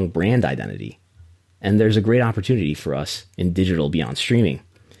 strong brand identity, and there's a great opportunity for us in digital beyond streaming.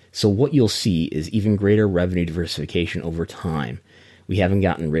 So what you'll see is even greater revenue diversification over time. We haven't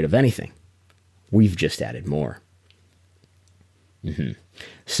gotten rid of anything. We've just added more.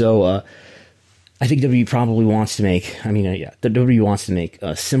 So I think WWE probably wants to make, the WWE wants to make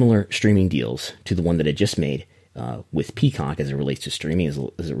similar streaming deals to the one that it just made with Peacock as it relates to streaming, as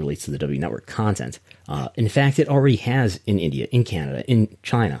it relates to the W Network content. In fact, it already has in India, in Canada, in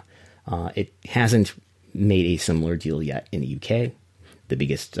China. It hasn't made a similar deal yet in the UK. The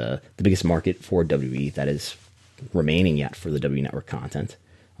biggest market for WWE that is remaining yet for the W Network content.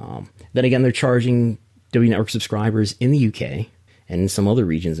 Then again, they're charging W Network subscribers in the UK and in some other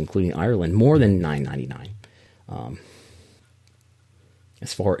regions, including Ireland, more than $9.99.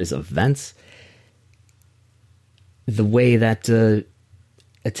 As far as events, the way that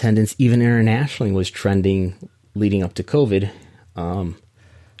attendance, even internationally, was trending leading up to COVID,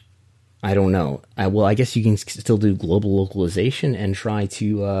 I don't know. I guess you can still do global localization and try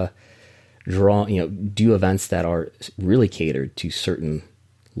to do events that are really catered to certain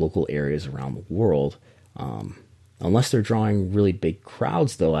local areas around the world. Unless they're drawing really big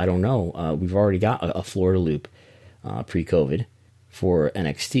crowds, though, I don't know. We've already got a Florida Loop pre-COVID for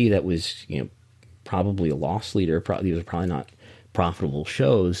NXT that was, probably a loss leader. These are probably not profitable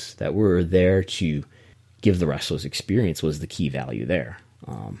shows that were there to give the wrestlers experience was the key value there.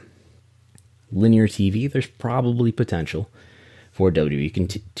 Linear TV, there's probably potential for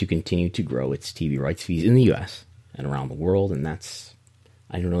WWE to continue to grow its TV rights fees in the U.S. and around the world, and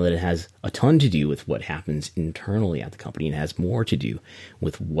I don't know that it has a ton to do with what happens internally at the company. It has more to do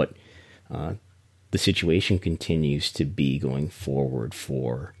with what the situation continues to be going forward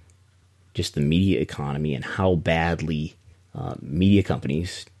for just the media economy and how badly media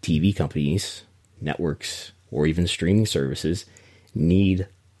companies, TV companies, networks, or even streaming services need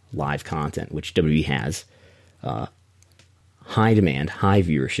live content, which WWE has. High demand, high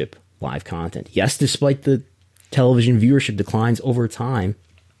viewership, live content. Yes, despite the television viewership declines over time,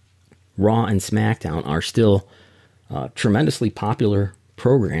 Raw and SmackDown are still tremendously popular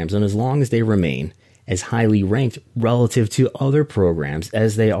programs, and as long as they remain as highly ranked relative to other programs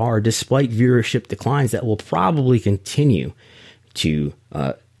as they are, despite viewership declines that will probably continue to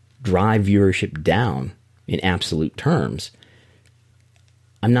drive viewership down in absolute terms,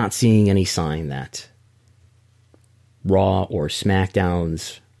 I'm not seeing any sign that Raw or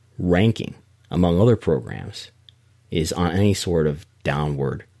SmackDown's ranking among other programs is on any sort of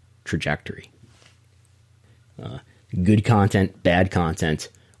downward trajectory. Good content, bad content,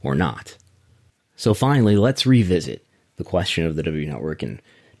 or not. So finally, let's revisit the question of the W Network and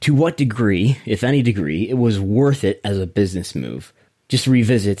to what degree, if any degree, it was worth it as a business move. Just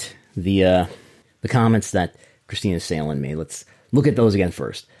revisit the comments that Christina Salen made. Let's look at those again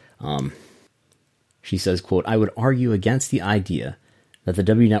first. She says, quote, "I would argue against the idea that the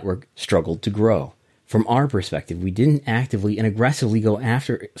W Network struggled to grow. From our perspective, we didn't actively and aggressively go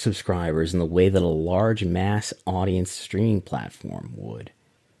after subscribers in the way that a large mass audience streaming platform would."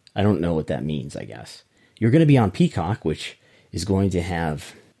 I don't know what that means, I guess. You're going to be on Peacock, which is going to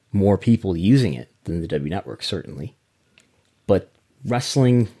have more people using it than the W Network, certainly. But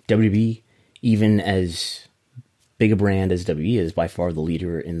wrestling, WWE, even as big a brand as WWE is, by far the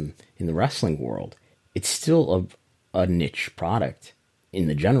leader in the wrestling world, it's still a niche product in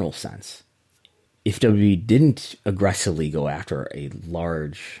the general sense. If WWE didn't aggressively go after a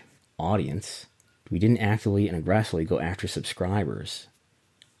large audience, we didn't actively and aggressively go after subscribers,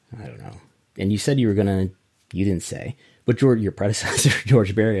 I don't know. And you said you didn't say, but your predecessor,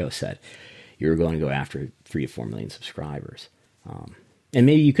 George Barrios, said you were going to go after 3 to 4 million subscribers. And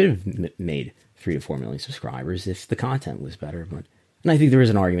maybe you could have made 3 to 4 million subscribers if the content was better. And I think there is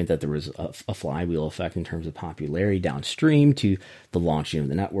an argument that there was a flywheel effect in terms of popularity downstream to the launching of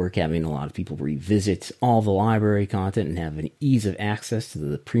the network, having a lot of people revisit all the library content and have an ease of access to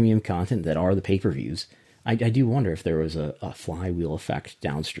the premium content that are the pay-per-views. I do wonder if there was a flywheel effect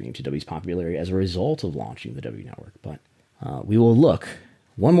downstream to W's popularity as a result of launching the W Network. But we will look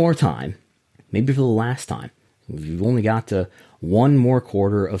one more time, maybe for the last time. We've only got one more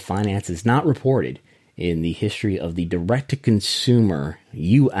quarter of finances not reported in the history of the direct-to-consumer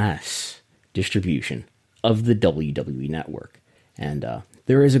U.S. distribution of the WWE Network. And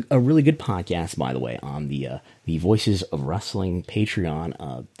there is a really good podcast, by the way, on the Voices of Wrestling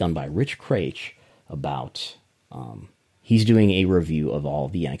Patreon done by Rich Craich about, he's doing a review of all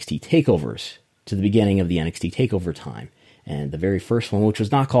the NXT takeovers to the beginning of the NXT takeover time. And the very first one, which was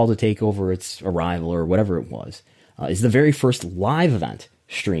not called a takeover, it's Arrival or whatever it was, is the very first live event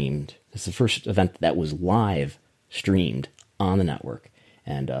streamed. It's the first event that was live streamed on the network.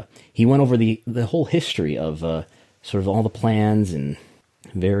 And he went over the whole history of sort of all the plans and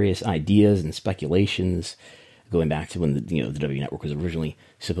various ideas and speculations going back to when the W Network was originally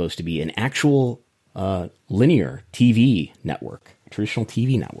supposed to be an actual linear TV network, traditional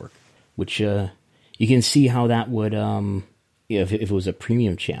TV network, which you can see how that would, if it was a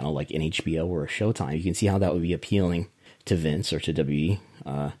premium channel like an HBO or a Showtime, you can see how that would be appealing to Vince or to WWE,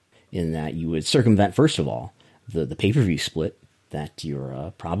 in that you would circumvent, first of all, the pay-per-view split that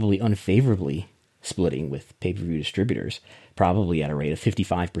you're probably unfavorably splitting with pay-per-view distributors, probably at a rate of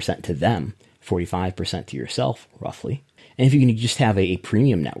 55% to them, 45% to yourself, roughly. And if you can just have a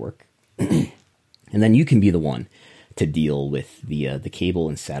premium network, and then you can be the one to deal with the cable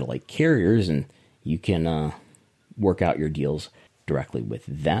and satellite carriers, and you can work out your deals directly with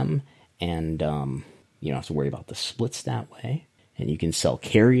them, and you don't have to worry about the splits that way. And you can sell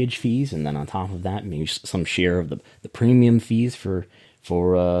carriage fees, and then on top of that, maybe some share of the premium fees for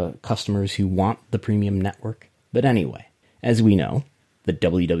customers who want the premium network. But anyway, as we know, the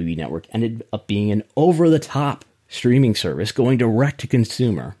WWE Network ended up being an over-the-top streaming service going direct to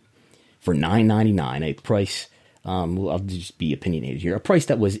consumer for $9.99, a price, I'll just be opinionated here, a price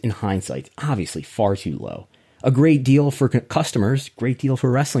that was, in hindsight, obviously far too low. A great deal for customers, great deal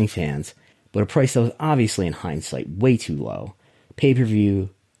for wrestling fans, but a price that was obviously, in hindsight, way too low. Pay-per-view,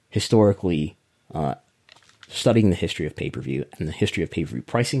 historically, studying the history of pay-per-view and the history of pay-per-view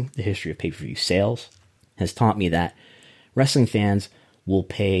pricing, the history of pay-per-view sales, has taught me that wrestling fans will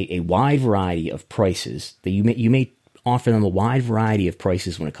pay a wide variety of prices. That you may offer them a wide variety of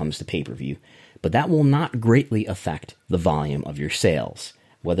prices when it comes to pay-per-view, but that will not greatly affect the volume of your sales.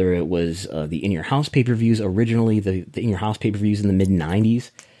 Whether it was the in-your-house pay-per-views originally, the in-your-house pay-per-views in the mid-90s,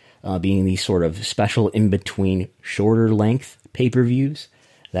 being these sort of special in-between shorter length pay-per-views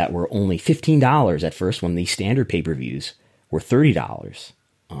that were only $15 at first when the standard pay-per-views were $30.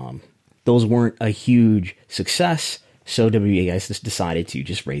 Those weren't a huge success, so WWE decided to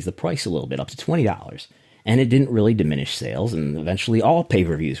just raise the price a little bit up to $20. And it didn't really diminish sales, and eventually all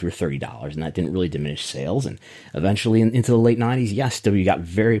pay-per-views were $30, and that didn't really diminish sales. And eventually into the late 90s, yes, WWE got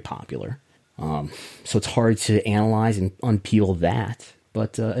very popular. So it's hard to analyze and unpeel that.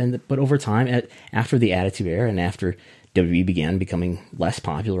 But over time, after the Attitude Era and after WWE began becoming less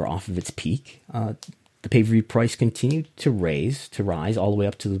popular off of its peak, the pay-per-view price continued to rise all the way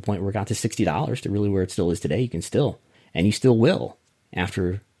up to the point where it got to $60 to really where it still is today. You still will,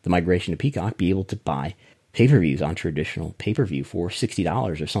 after the migration to Peacock, be able to buy pay-per-views on traditional pay-per-view for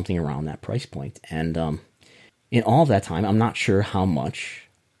 $60 or something around that price point. And in all of that time, I'm not sure how much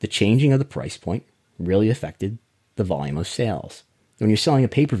the changing of the price point really affected the volume of sales. When you're selling a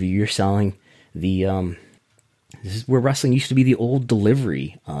pay-per-view, you're selling this is where wrestling used to be the old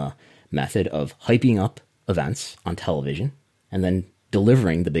delivery method of hyping up events on television and then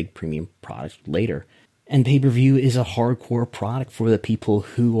delivering the big premium product later. And pay-per-view is a hardcore product for the people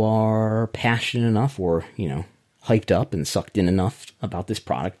who are passionate enough or, hyped up and sucked in enough about this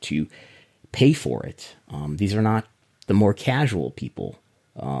product to pay for it. These are not the more casual people.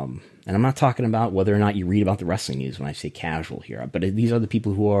 And I'm not talking about whether or not you read about the wrestling news when I say casual here, but these are the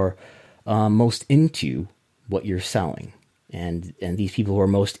people who are most into what you're selling. And these people who are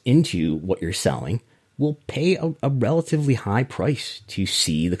most into what you're selling will pay a relatively high price to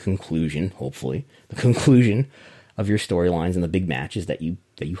see the conclusion, hopefully, the conclusion of your storylines and the big matches that you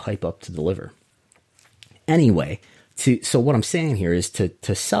hype up to deliver. Anyway, so what I'm saying here is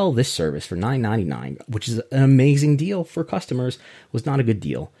to sell this service for $9.99, which is an amazing deal for customers, was not a good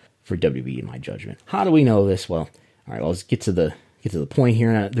deal for WWE in my judgment. How do we know this? Well, all right, let's get to the point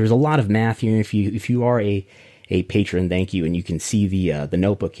here. There's a lot of math here. If you are a patron, thank you, and you can see the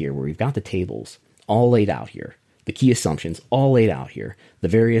notebook here where we've got the tables all laid out here, the key assumptions all laid out here, the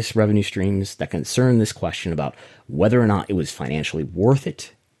various revenue streams that concern this question about whether or not it was financially worth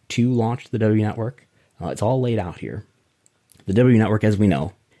it to launch the W Network. It's all laid out here. The W Network, as we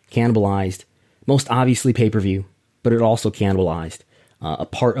know, cannibalized most obviously pay-per-view, but it also cannibalized a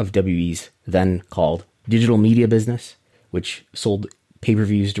part of WWE's then called digital media business, which sold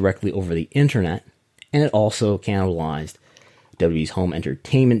pay-per-views directly over the internet, and it also cannibalized WWE's home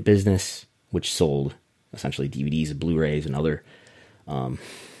entertainment business, which sold essentially DVDs, Blu-rays, and other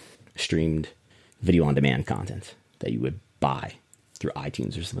streamed video-on-demand content that you would buy through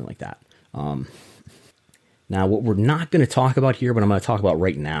iTunes or something like that. Now, what we're not going to talk about here, but I'm going to talk about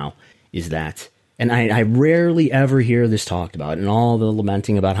right now, is that, and I rarely ever hear this talked about, and all the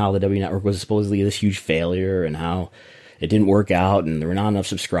lamenting about how the W Network was supposedly this huge failure and how it didn't work out and there were not enough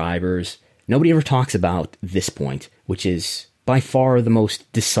subscribers. Nobody ever talks about this point, which is by far the most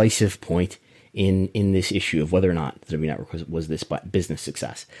decisive point in this issue of whether or not the W Network was this business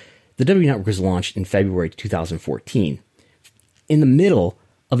success. The W Network was launched in February 2014 in the middle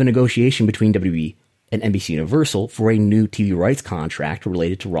of a negotiation between WWE and NBC Universal for a new TV rights contract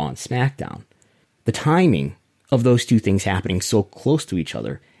related to Raw and SmackDown. The timing of those two things happening so close to each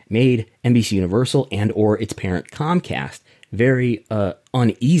other made NBC Universal and or its parent Comcast very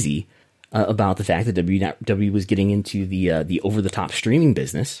uneasy about the fact that WWE was getting into the over-the-top streaming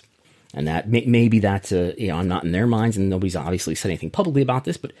business And that maybe that's I'm not in their minds, and nobody's obviously said anything publicly about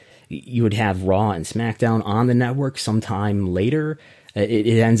this, but you would have Raw and SmackDown on the network sometime later.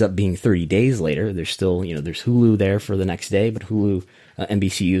 It ends up being 30 days later. There's still, there's Hulu there for the next day, but Hulu,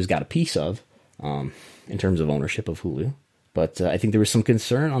 NBCU's got a piece of, in terms of ownership of Hulu. But I think there was some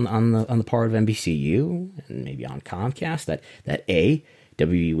concern on the part of NBCU and maybe on Comcast that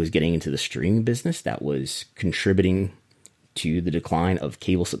WWE was getting into the streaming business that was contributing to the decline of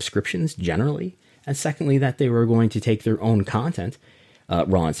cable subscriptions generally, and secondly, that they were going to take their own content,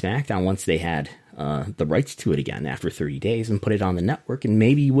 Raw and SmackDown, once they had the rights to it again after 30 days and put it on the network, and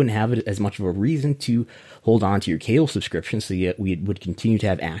maybe you wouldn't have it as much of a reason to hold on to your cable subscription, so yet we would continue to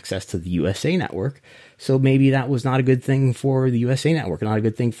have access to the USA Network. So maybe that was not a good thing for the USA Network, not a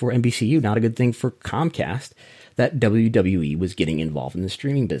good thing for NBCU, not a good thing for Comcast, that WWE was getting involved in the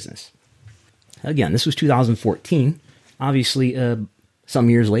streaming business. Again, this was 2014. Obviously, some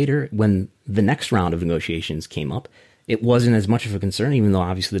years later, when the next round of negotiations came up, it wasn't as much of a concern, even though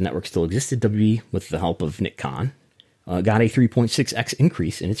obviously the network still existed. WWE, with the help of Nick Khan, got a 3.6x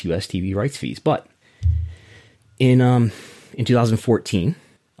increase in its US TV rights fees. But in 2014,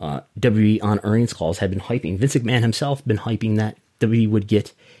 WWE on earnings calls had been hyping, Vince McMahon himself been hyping that WWE would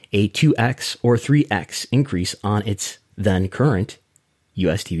get a 2x or 3x increase on its then current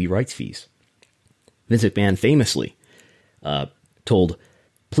US TV rights fees. Vince McMahon famously told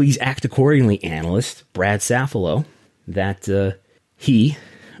Please Act Accordingly analyst Brad Safalo that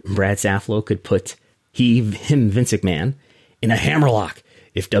Brad Safalo, could put him, Vince McMahon, in a hammerlock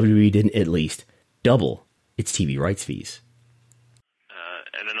if WWE didn't at least double its TV rights fees.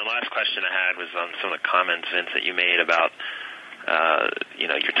 And then the last question I had was on some of the comments, Vince, that you made about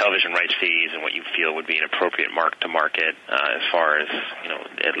your television rights fees and what you feel would be an appropriate mark to market as far as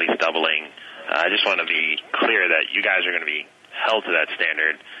at least doubling. I just want to be clear that you guys are going to be held to that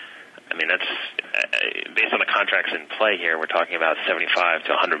standard. I mean, that's based on the contracts in play here. We're talking about 75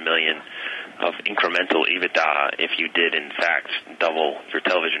 to 100 million of incremental EBITDA if you did, in fact, double your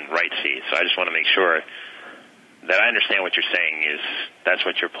television rights fees. So I just want to make sure that I understand what you're saying is that's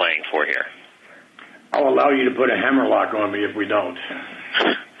what you're playing for here. I'll allow you to put a hammerlock on me if we don't.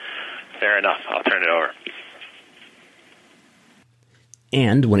 Fair enough. I'll turn it over.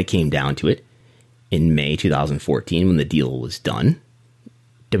 And when it came down to it, in May 2014, when the deal was done,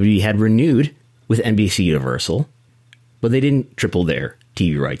 WWE had renewed with NBC Universal, but they didn't triple their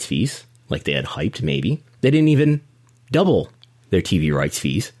TV rights fees like they had hyped, maybe. They didn't even double their TV rights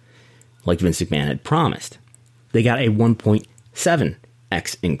fees like Vince McMahon had promised. They got a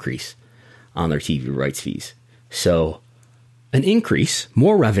 1.7x increase on their TV rights fees. So an increase,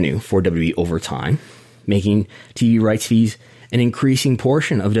 more revenue for WWE over time, making TV rights fees an increasing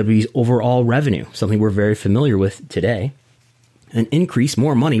portion of WWE's overall revenue, something we're very familiar with today. An increase,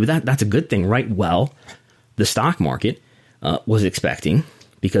 more money, but that's a good thing, right? Well, the stock market was expecting,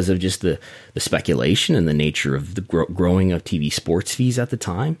 because of just the speculation and the nature of the growing of TV sports fees at the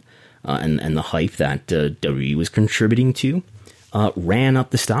time, and the hype that WWE was contributing to, ran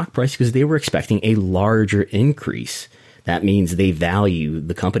up the stock price because they were expecting a larger increase. That means they value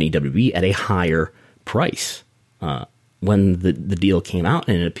the company WWE at a higher price. When the deal came out,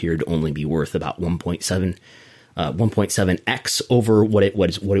 and it appeared to only be worth about 1.7x over what it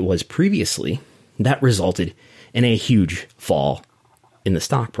was previously, that resulted in a huge fall in the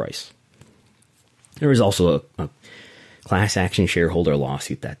stock price. There was also a class action shareholder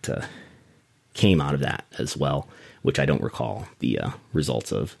lawsuit that came out of that as well, which I don't recall the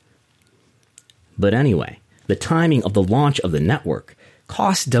results of. But anyway, the timing of the launch of the network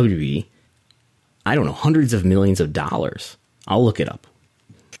cost WWE, I don't know, hundreds of millions of dollars. I'll look it up.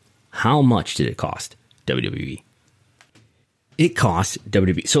 How much did it cost WWE? It cost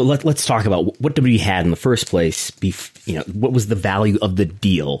WWE. So let's talk about what WWE had in the first place. What was the value of the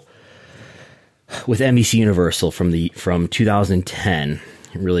deal with NBC Universal from 2010,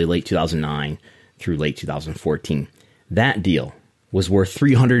 really late 2009 through late 2014. That deal was worth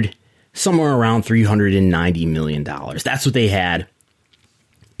somewhere around $390 million. That's what they had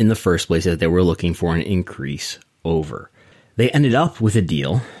in the first place that they were looking for an increase over. They ended up with a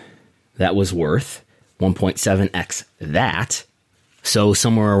deal that was worth 1.7x that. So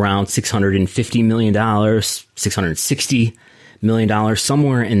somewhere around $650 million, $660 million,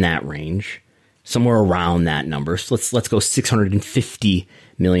 somewhere in that range, somewhere around that number. So let's go $650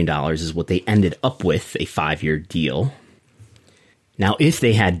 million is what they ended up with, a 5-year deal. Now, if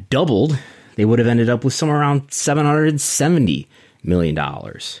they had doubled, they would have ended up with somewhere around $770 million.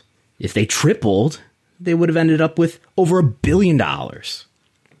 If they tripled, they would have ended up with over $1 billion.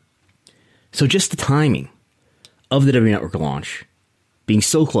 So just the timing of the WWE Network launch being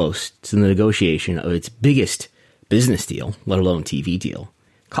so close to the negotiation of its biggest business deal, let alone TV deal,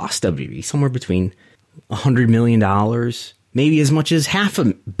 cost WB somewhere between $100 million, maybe as much as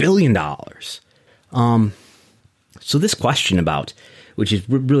 $500 million. So this question about, which is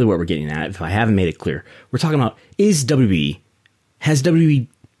really what we're getting at, if I haven't made it clear, we're talking about, has WB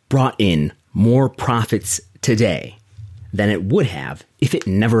brought in more profits today than it would have if it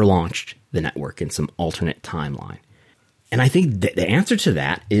never launched the network in some alternate timeline? And I think the answer to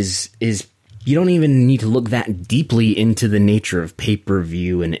that is you don't even need to look that deeply into the nature of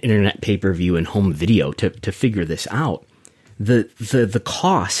pay-per-view and internet pay-per-view and home video to figure this out. The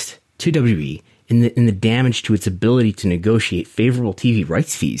cost to WB and the damage to its ability to negotiate favorable TV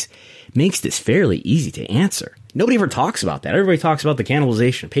rights fees makes this fairly easy to answer. Nobody ever talks about that. Everybody talks about the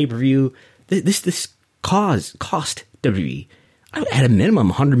cannibalization of pay-per-view. This cost WB at a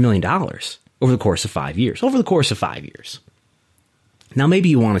minimum $100 million over the course of 5 years. Now, maybe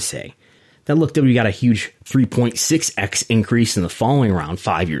you want to say that, look, WB got a huge 3.6x increase in the following round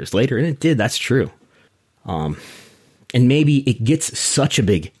 5 years later, and it did. That's true. And maybe it gets such a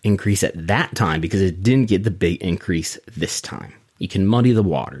big increase at that time because it didn't get the big increase this time. You can muddy the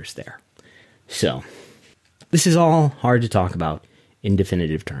waters there. So this is all hard to talk about in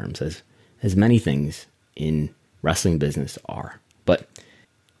definitive terms, as many things in wrestling business are. But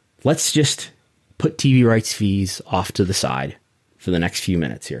let's just put TV rights fees off to the side for the next few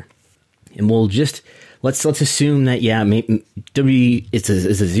minutes here. And we'll just, let's assume that, WB, it's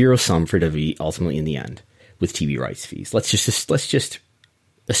a zero sum for WB ultimately in the end with TV rights fees. Let's just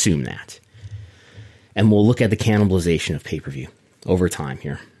assume that. And we'll look at the cannibalization of pay-per-view over time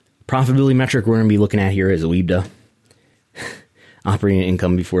here. Profitability metric we're going to be looking at here is OIBDA. Operating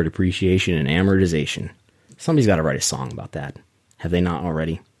income before depreciation and amortization. Somebody's got to write a song about that. Have they not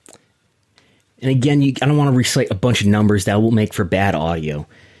already? And again, I don't want to recite a bunch of numbers that will make for bad audio.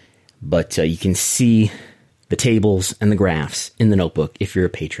 But you can see the tables and the graphs in the notebook if you're a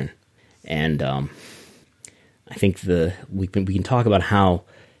patron. And I think we can talk about how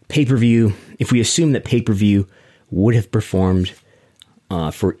pay-per-view, if we assume that pay-per-view would have performed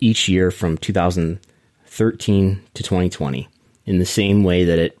for each year from 2013 to 2020 in the same way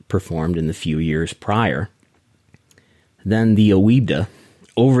that it performed in the few years prior, then the OIBDA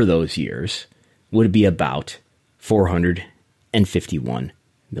over those years would be about $451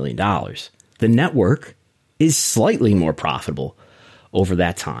 million. The network is slightly more profitable over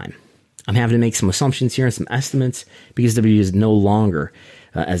that time. I'm having to make some assumptions here and some estimates because WB is no longer,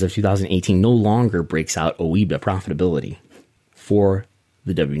 as of 2018, no longer breaks out OIBDA profitability for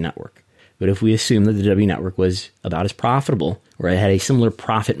the W Network. But if we assume that the W Network was about as profitable, or it had a similar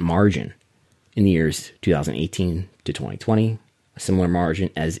profit margin in the years 2018 to 2020, a similar margin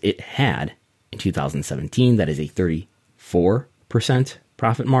as it had in 2017, that is a 34%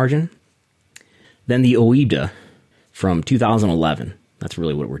 profit margin, then the OIBDA from 2011, that's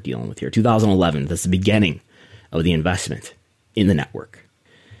really what we're dealing with here, 2011, that's the beginning of the investment in the network,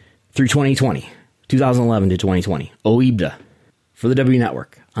 through 2020, 2011 to 2020, OIBDA for the W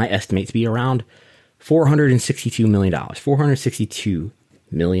Network, I estimate to be around $462 million. $462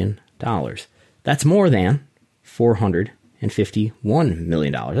 million. That's more than $451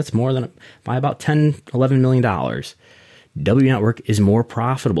 million. That's more than, by about $10, $11 million. W Network is more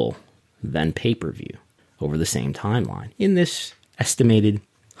profitable than pay-per-view over the same timeline in this estimated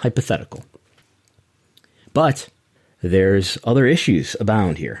hypothetical. But there's other issues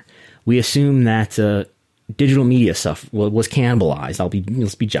abound here. We assume that digital media stuff was cannibalized.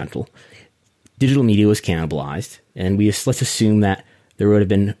 Let's be gentle. Digital media was cannibalized, and let's assume that there would have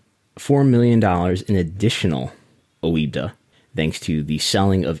been $4 million in additional OIBDA thanks to the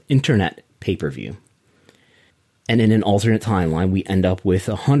selling of internet pay-per-view. And in an alternate timeline, we end up with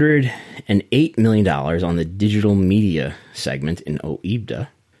 $108 million on the digital media segment in OIBDA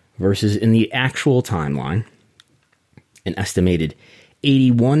versus in the actual timeline, an estimated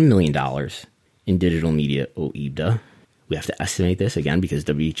 $81 million in digital media OIBDA. We have to estimate this again because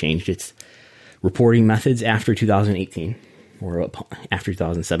WB changed its reporting methods after 2018, or after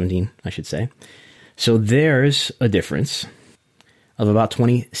 2017, I should say. So there's a difference of about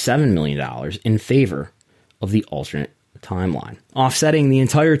 $27 million in favor of the alternate timeline, offsetting the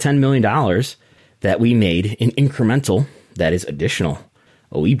entire $10 million that we made in incremental, that is additional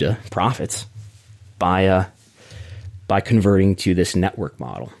OIBDA profits by converting to this network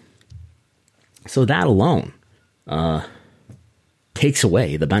model. So that alone takes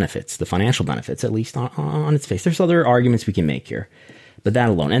away the benefits, the financial benefits, at least on its face. There's other arguments we can make here, but that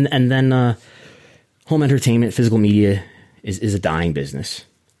alone. And then home entertainment, physical media is a dying business.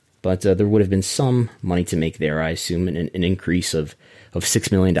 But there would have been some money to make there, I assume, an increase of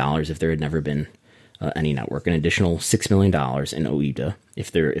 $6 million if there had never been any network, an additional $6 million in OIBDA.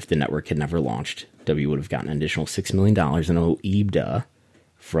 If the network had never launched, W would have gotten an additional $6 million in OIBDA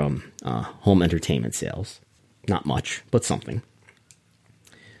from home entertainment sales. Not much, but something.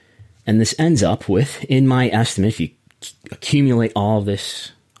 And this ends up with, in my estimate, if you accumulate all of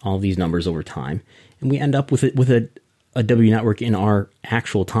these numbers over time, and we end up with a W network in our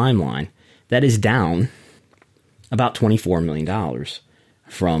actual timeline that is down about $24 million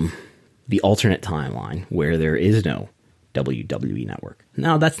from the alternate timeline where there is no WWE network.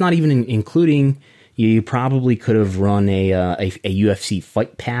 Now, that's not even including, you probably could have run a UFC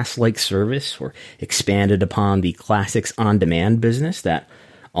Fight Pass-like service or expanded upon the Classics on-demand business that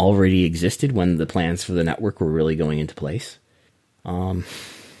already existed when the plans for the network were really going into place.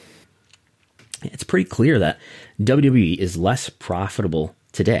 It's pretty clear that WWE is less profitable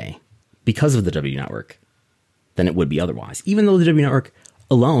today because of the W Network than it would be otherwise. Even though the W Network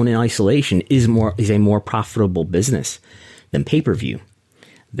alone in isolation is a more profitable business than pay-per-view.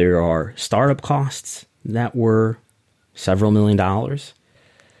 There are startup costs that were several $1 million.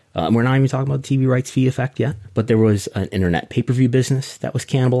 We're not even talking about the TV rights fee effect yet, but there was an internet pay-per-view business that was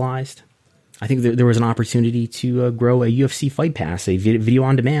cannibalized. I think there was an opportunity to grow a UFC Fight Pass, a video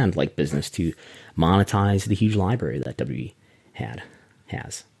on demand like business, to monetize the huge library that WWE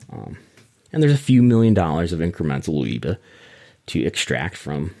has. And there's a few $1 million of incremental OIBDA to extract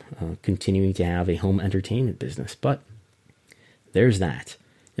from continuing to have a home entertainment business. But there's that.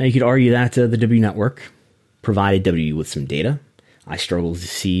 Now you could argue that the W Network provided WWE with some data. I struggle to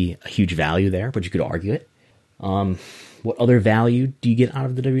see a huge value there, but you could argue it. What other value do you get out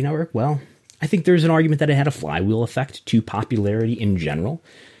of the W Network? Well, I think there's an argument that it had a flywheel effect to popularity in general,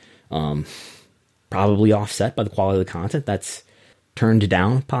 probably offset by the quality of the content that's turned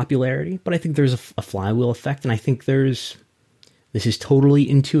down popularity. But I think there's a flywheel effect, and I think this is totally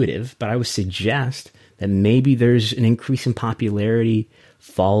intuitive, but I would suggest that maybe there's an increase in popularity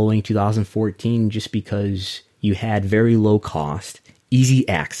following 2014 just because you had very low cost, easy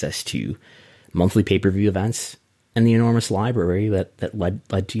access to monthly pay-per-view events and the enormous library that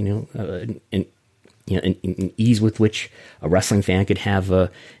led to an ease with which a wrestling fan could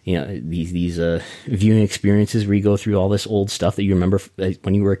have these viewing experiences where you go through all this old stuff that you remember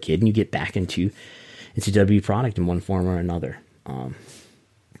when you were a kid and you get back into W product in one form or another.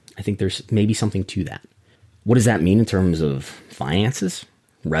 I think there's maybe something to that. What does that mean in terms of finances,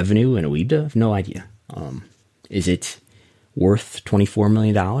 revenue, and OIBDA? I have no idea. Is it worth $24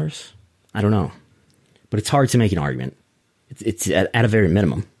 million? I don't know. But it's hard to make an argument. It's at a very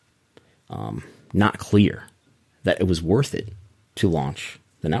minimum not clear that it was worth it to launch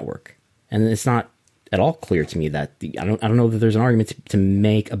the network. And it's not at all clear to me that I don't know that there's an argument to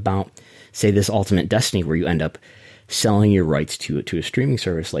make about, say, this Ultimate Destiny where you end up selling your rights to a streaming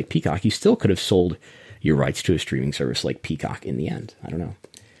service like Peacock. You still could have sold your rights to a streaming service like Peacock in the end. I don't know.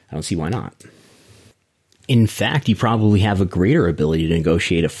 I don't see why not. In fact, you probably have a greater ability to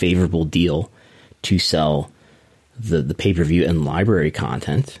negotiate a favorable deal to sell the pay-per-view and library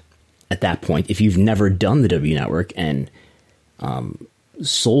content at that point if you've never done the W Network and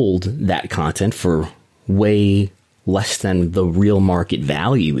sold that content for way less than the real market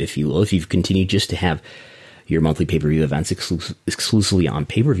value, if you will. If you've continued just to have your monthly pay-per-view events exclusively on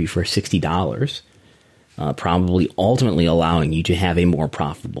pay-per-view for $60, probably ultimately allowing you to have a more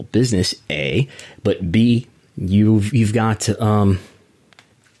profitable business, A, but B, you've got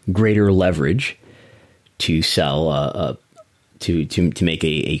greater leverage to sell to make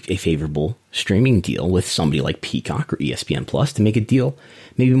a favorable streaming deal with somebody like Peacock or ESPN Plus, to make a deal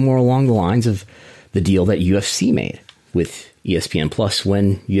maybe more along the lines of the deal that UFC made with ESPN Plus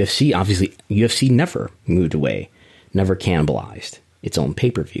when UFC never moved away, never cannibalized its own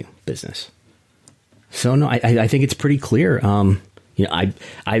pay-per-view business. So no, I think it's pretty clear.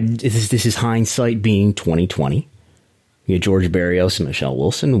 This is hindsight being 2020. George Barrios and Michelle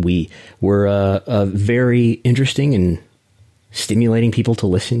Wilson, we were very interesting and stimulating people to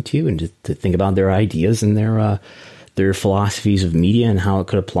listen to and to think about their ideas and their philosophies of media and how it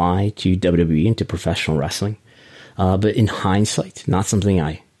could apply to WWE and to professional wrestling. But in hindsight, not something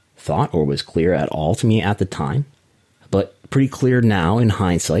I thought or was clear at all to me at the time, but pretty clear now in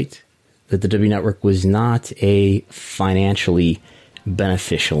hindsight that the W Network was not a financially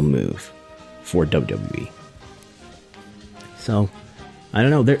beneficial move for WWE. So, I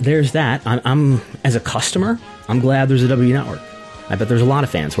don't know. There's that. I'm as a customer, I'm glad there's a W Network. I bet there's a lot of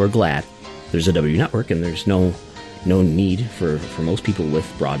fans who are glad there's a W Network, and there's no need for most people with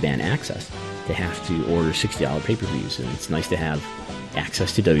broadband access to have to order $60 pay-per-views. And it's nice to have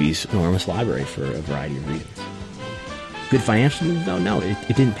access to WWE's enormous library for a variety of reasons. Good financial move, though? No, it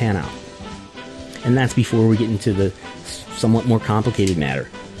didn't pan out. And that's before we get into the somewhat more complicated matter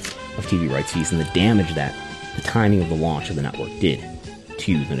of TV rights fees and the damage that the timing of the launch of the network did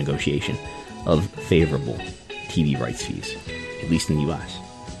to the negotiation of favorable TV rights fees, at least in the U.S.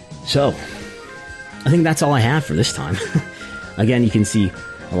 So, I think that's all I have for this time. Again, you can see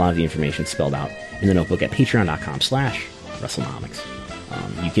a lot of the information spelled out in the notebook at patreon.com/WrestleNomics.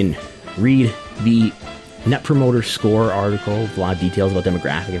 You can read the Net Promoter Score article with a lot of details about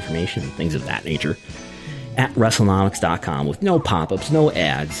demographic information and things of that nature at WrestleNomics.com with no pop-ups, no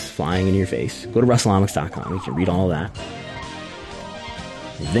ads flying in your face. Go to WrestleNomics.com. You can read all of that.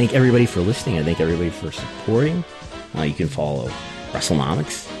 I thank everybody for listening. I thank everybody for supporting. You can follow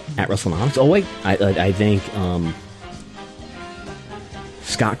WrestleNomics at WrestleNomics. Oh, wait. I thank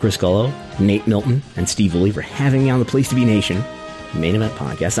Scott Criscullo, Nate Milton, and Steve Woolley for having me on the Place to Be Nation Main Event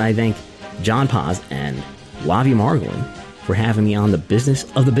Podcast. I thank John Paz and Lavia Margolin for having me on the Business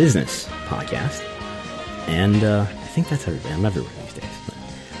of the Business podcast. And I think that's everybody. I'm everywhere these days.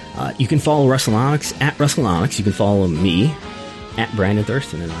 But, you can follow WrestleNomics at WrestleNomics. You can follow me at Brandon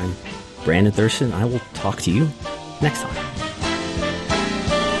Thurston. And I'm Brandon Thurston. I will talk to you next time.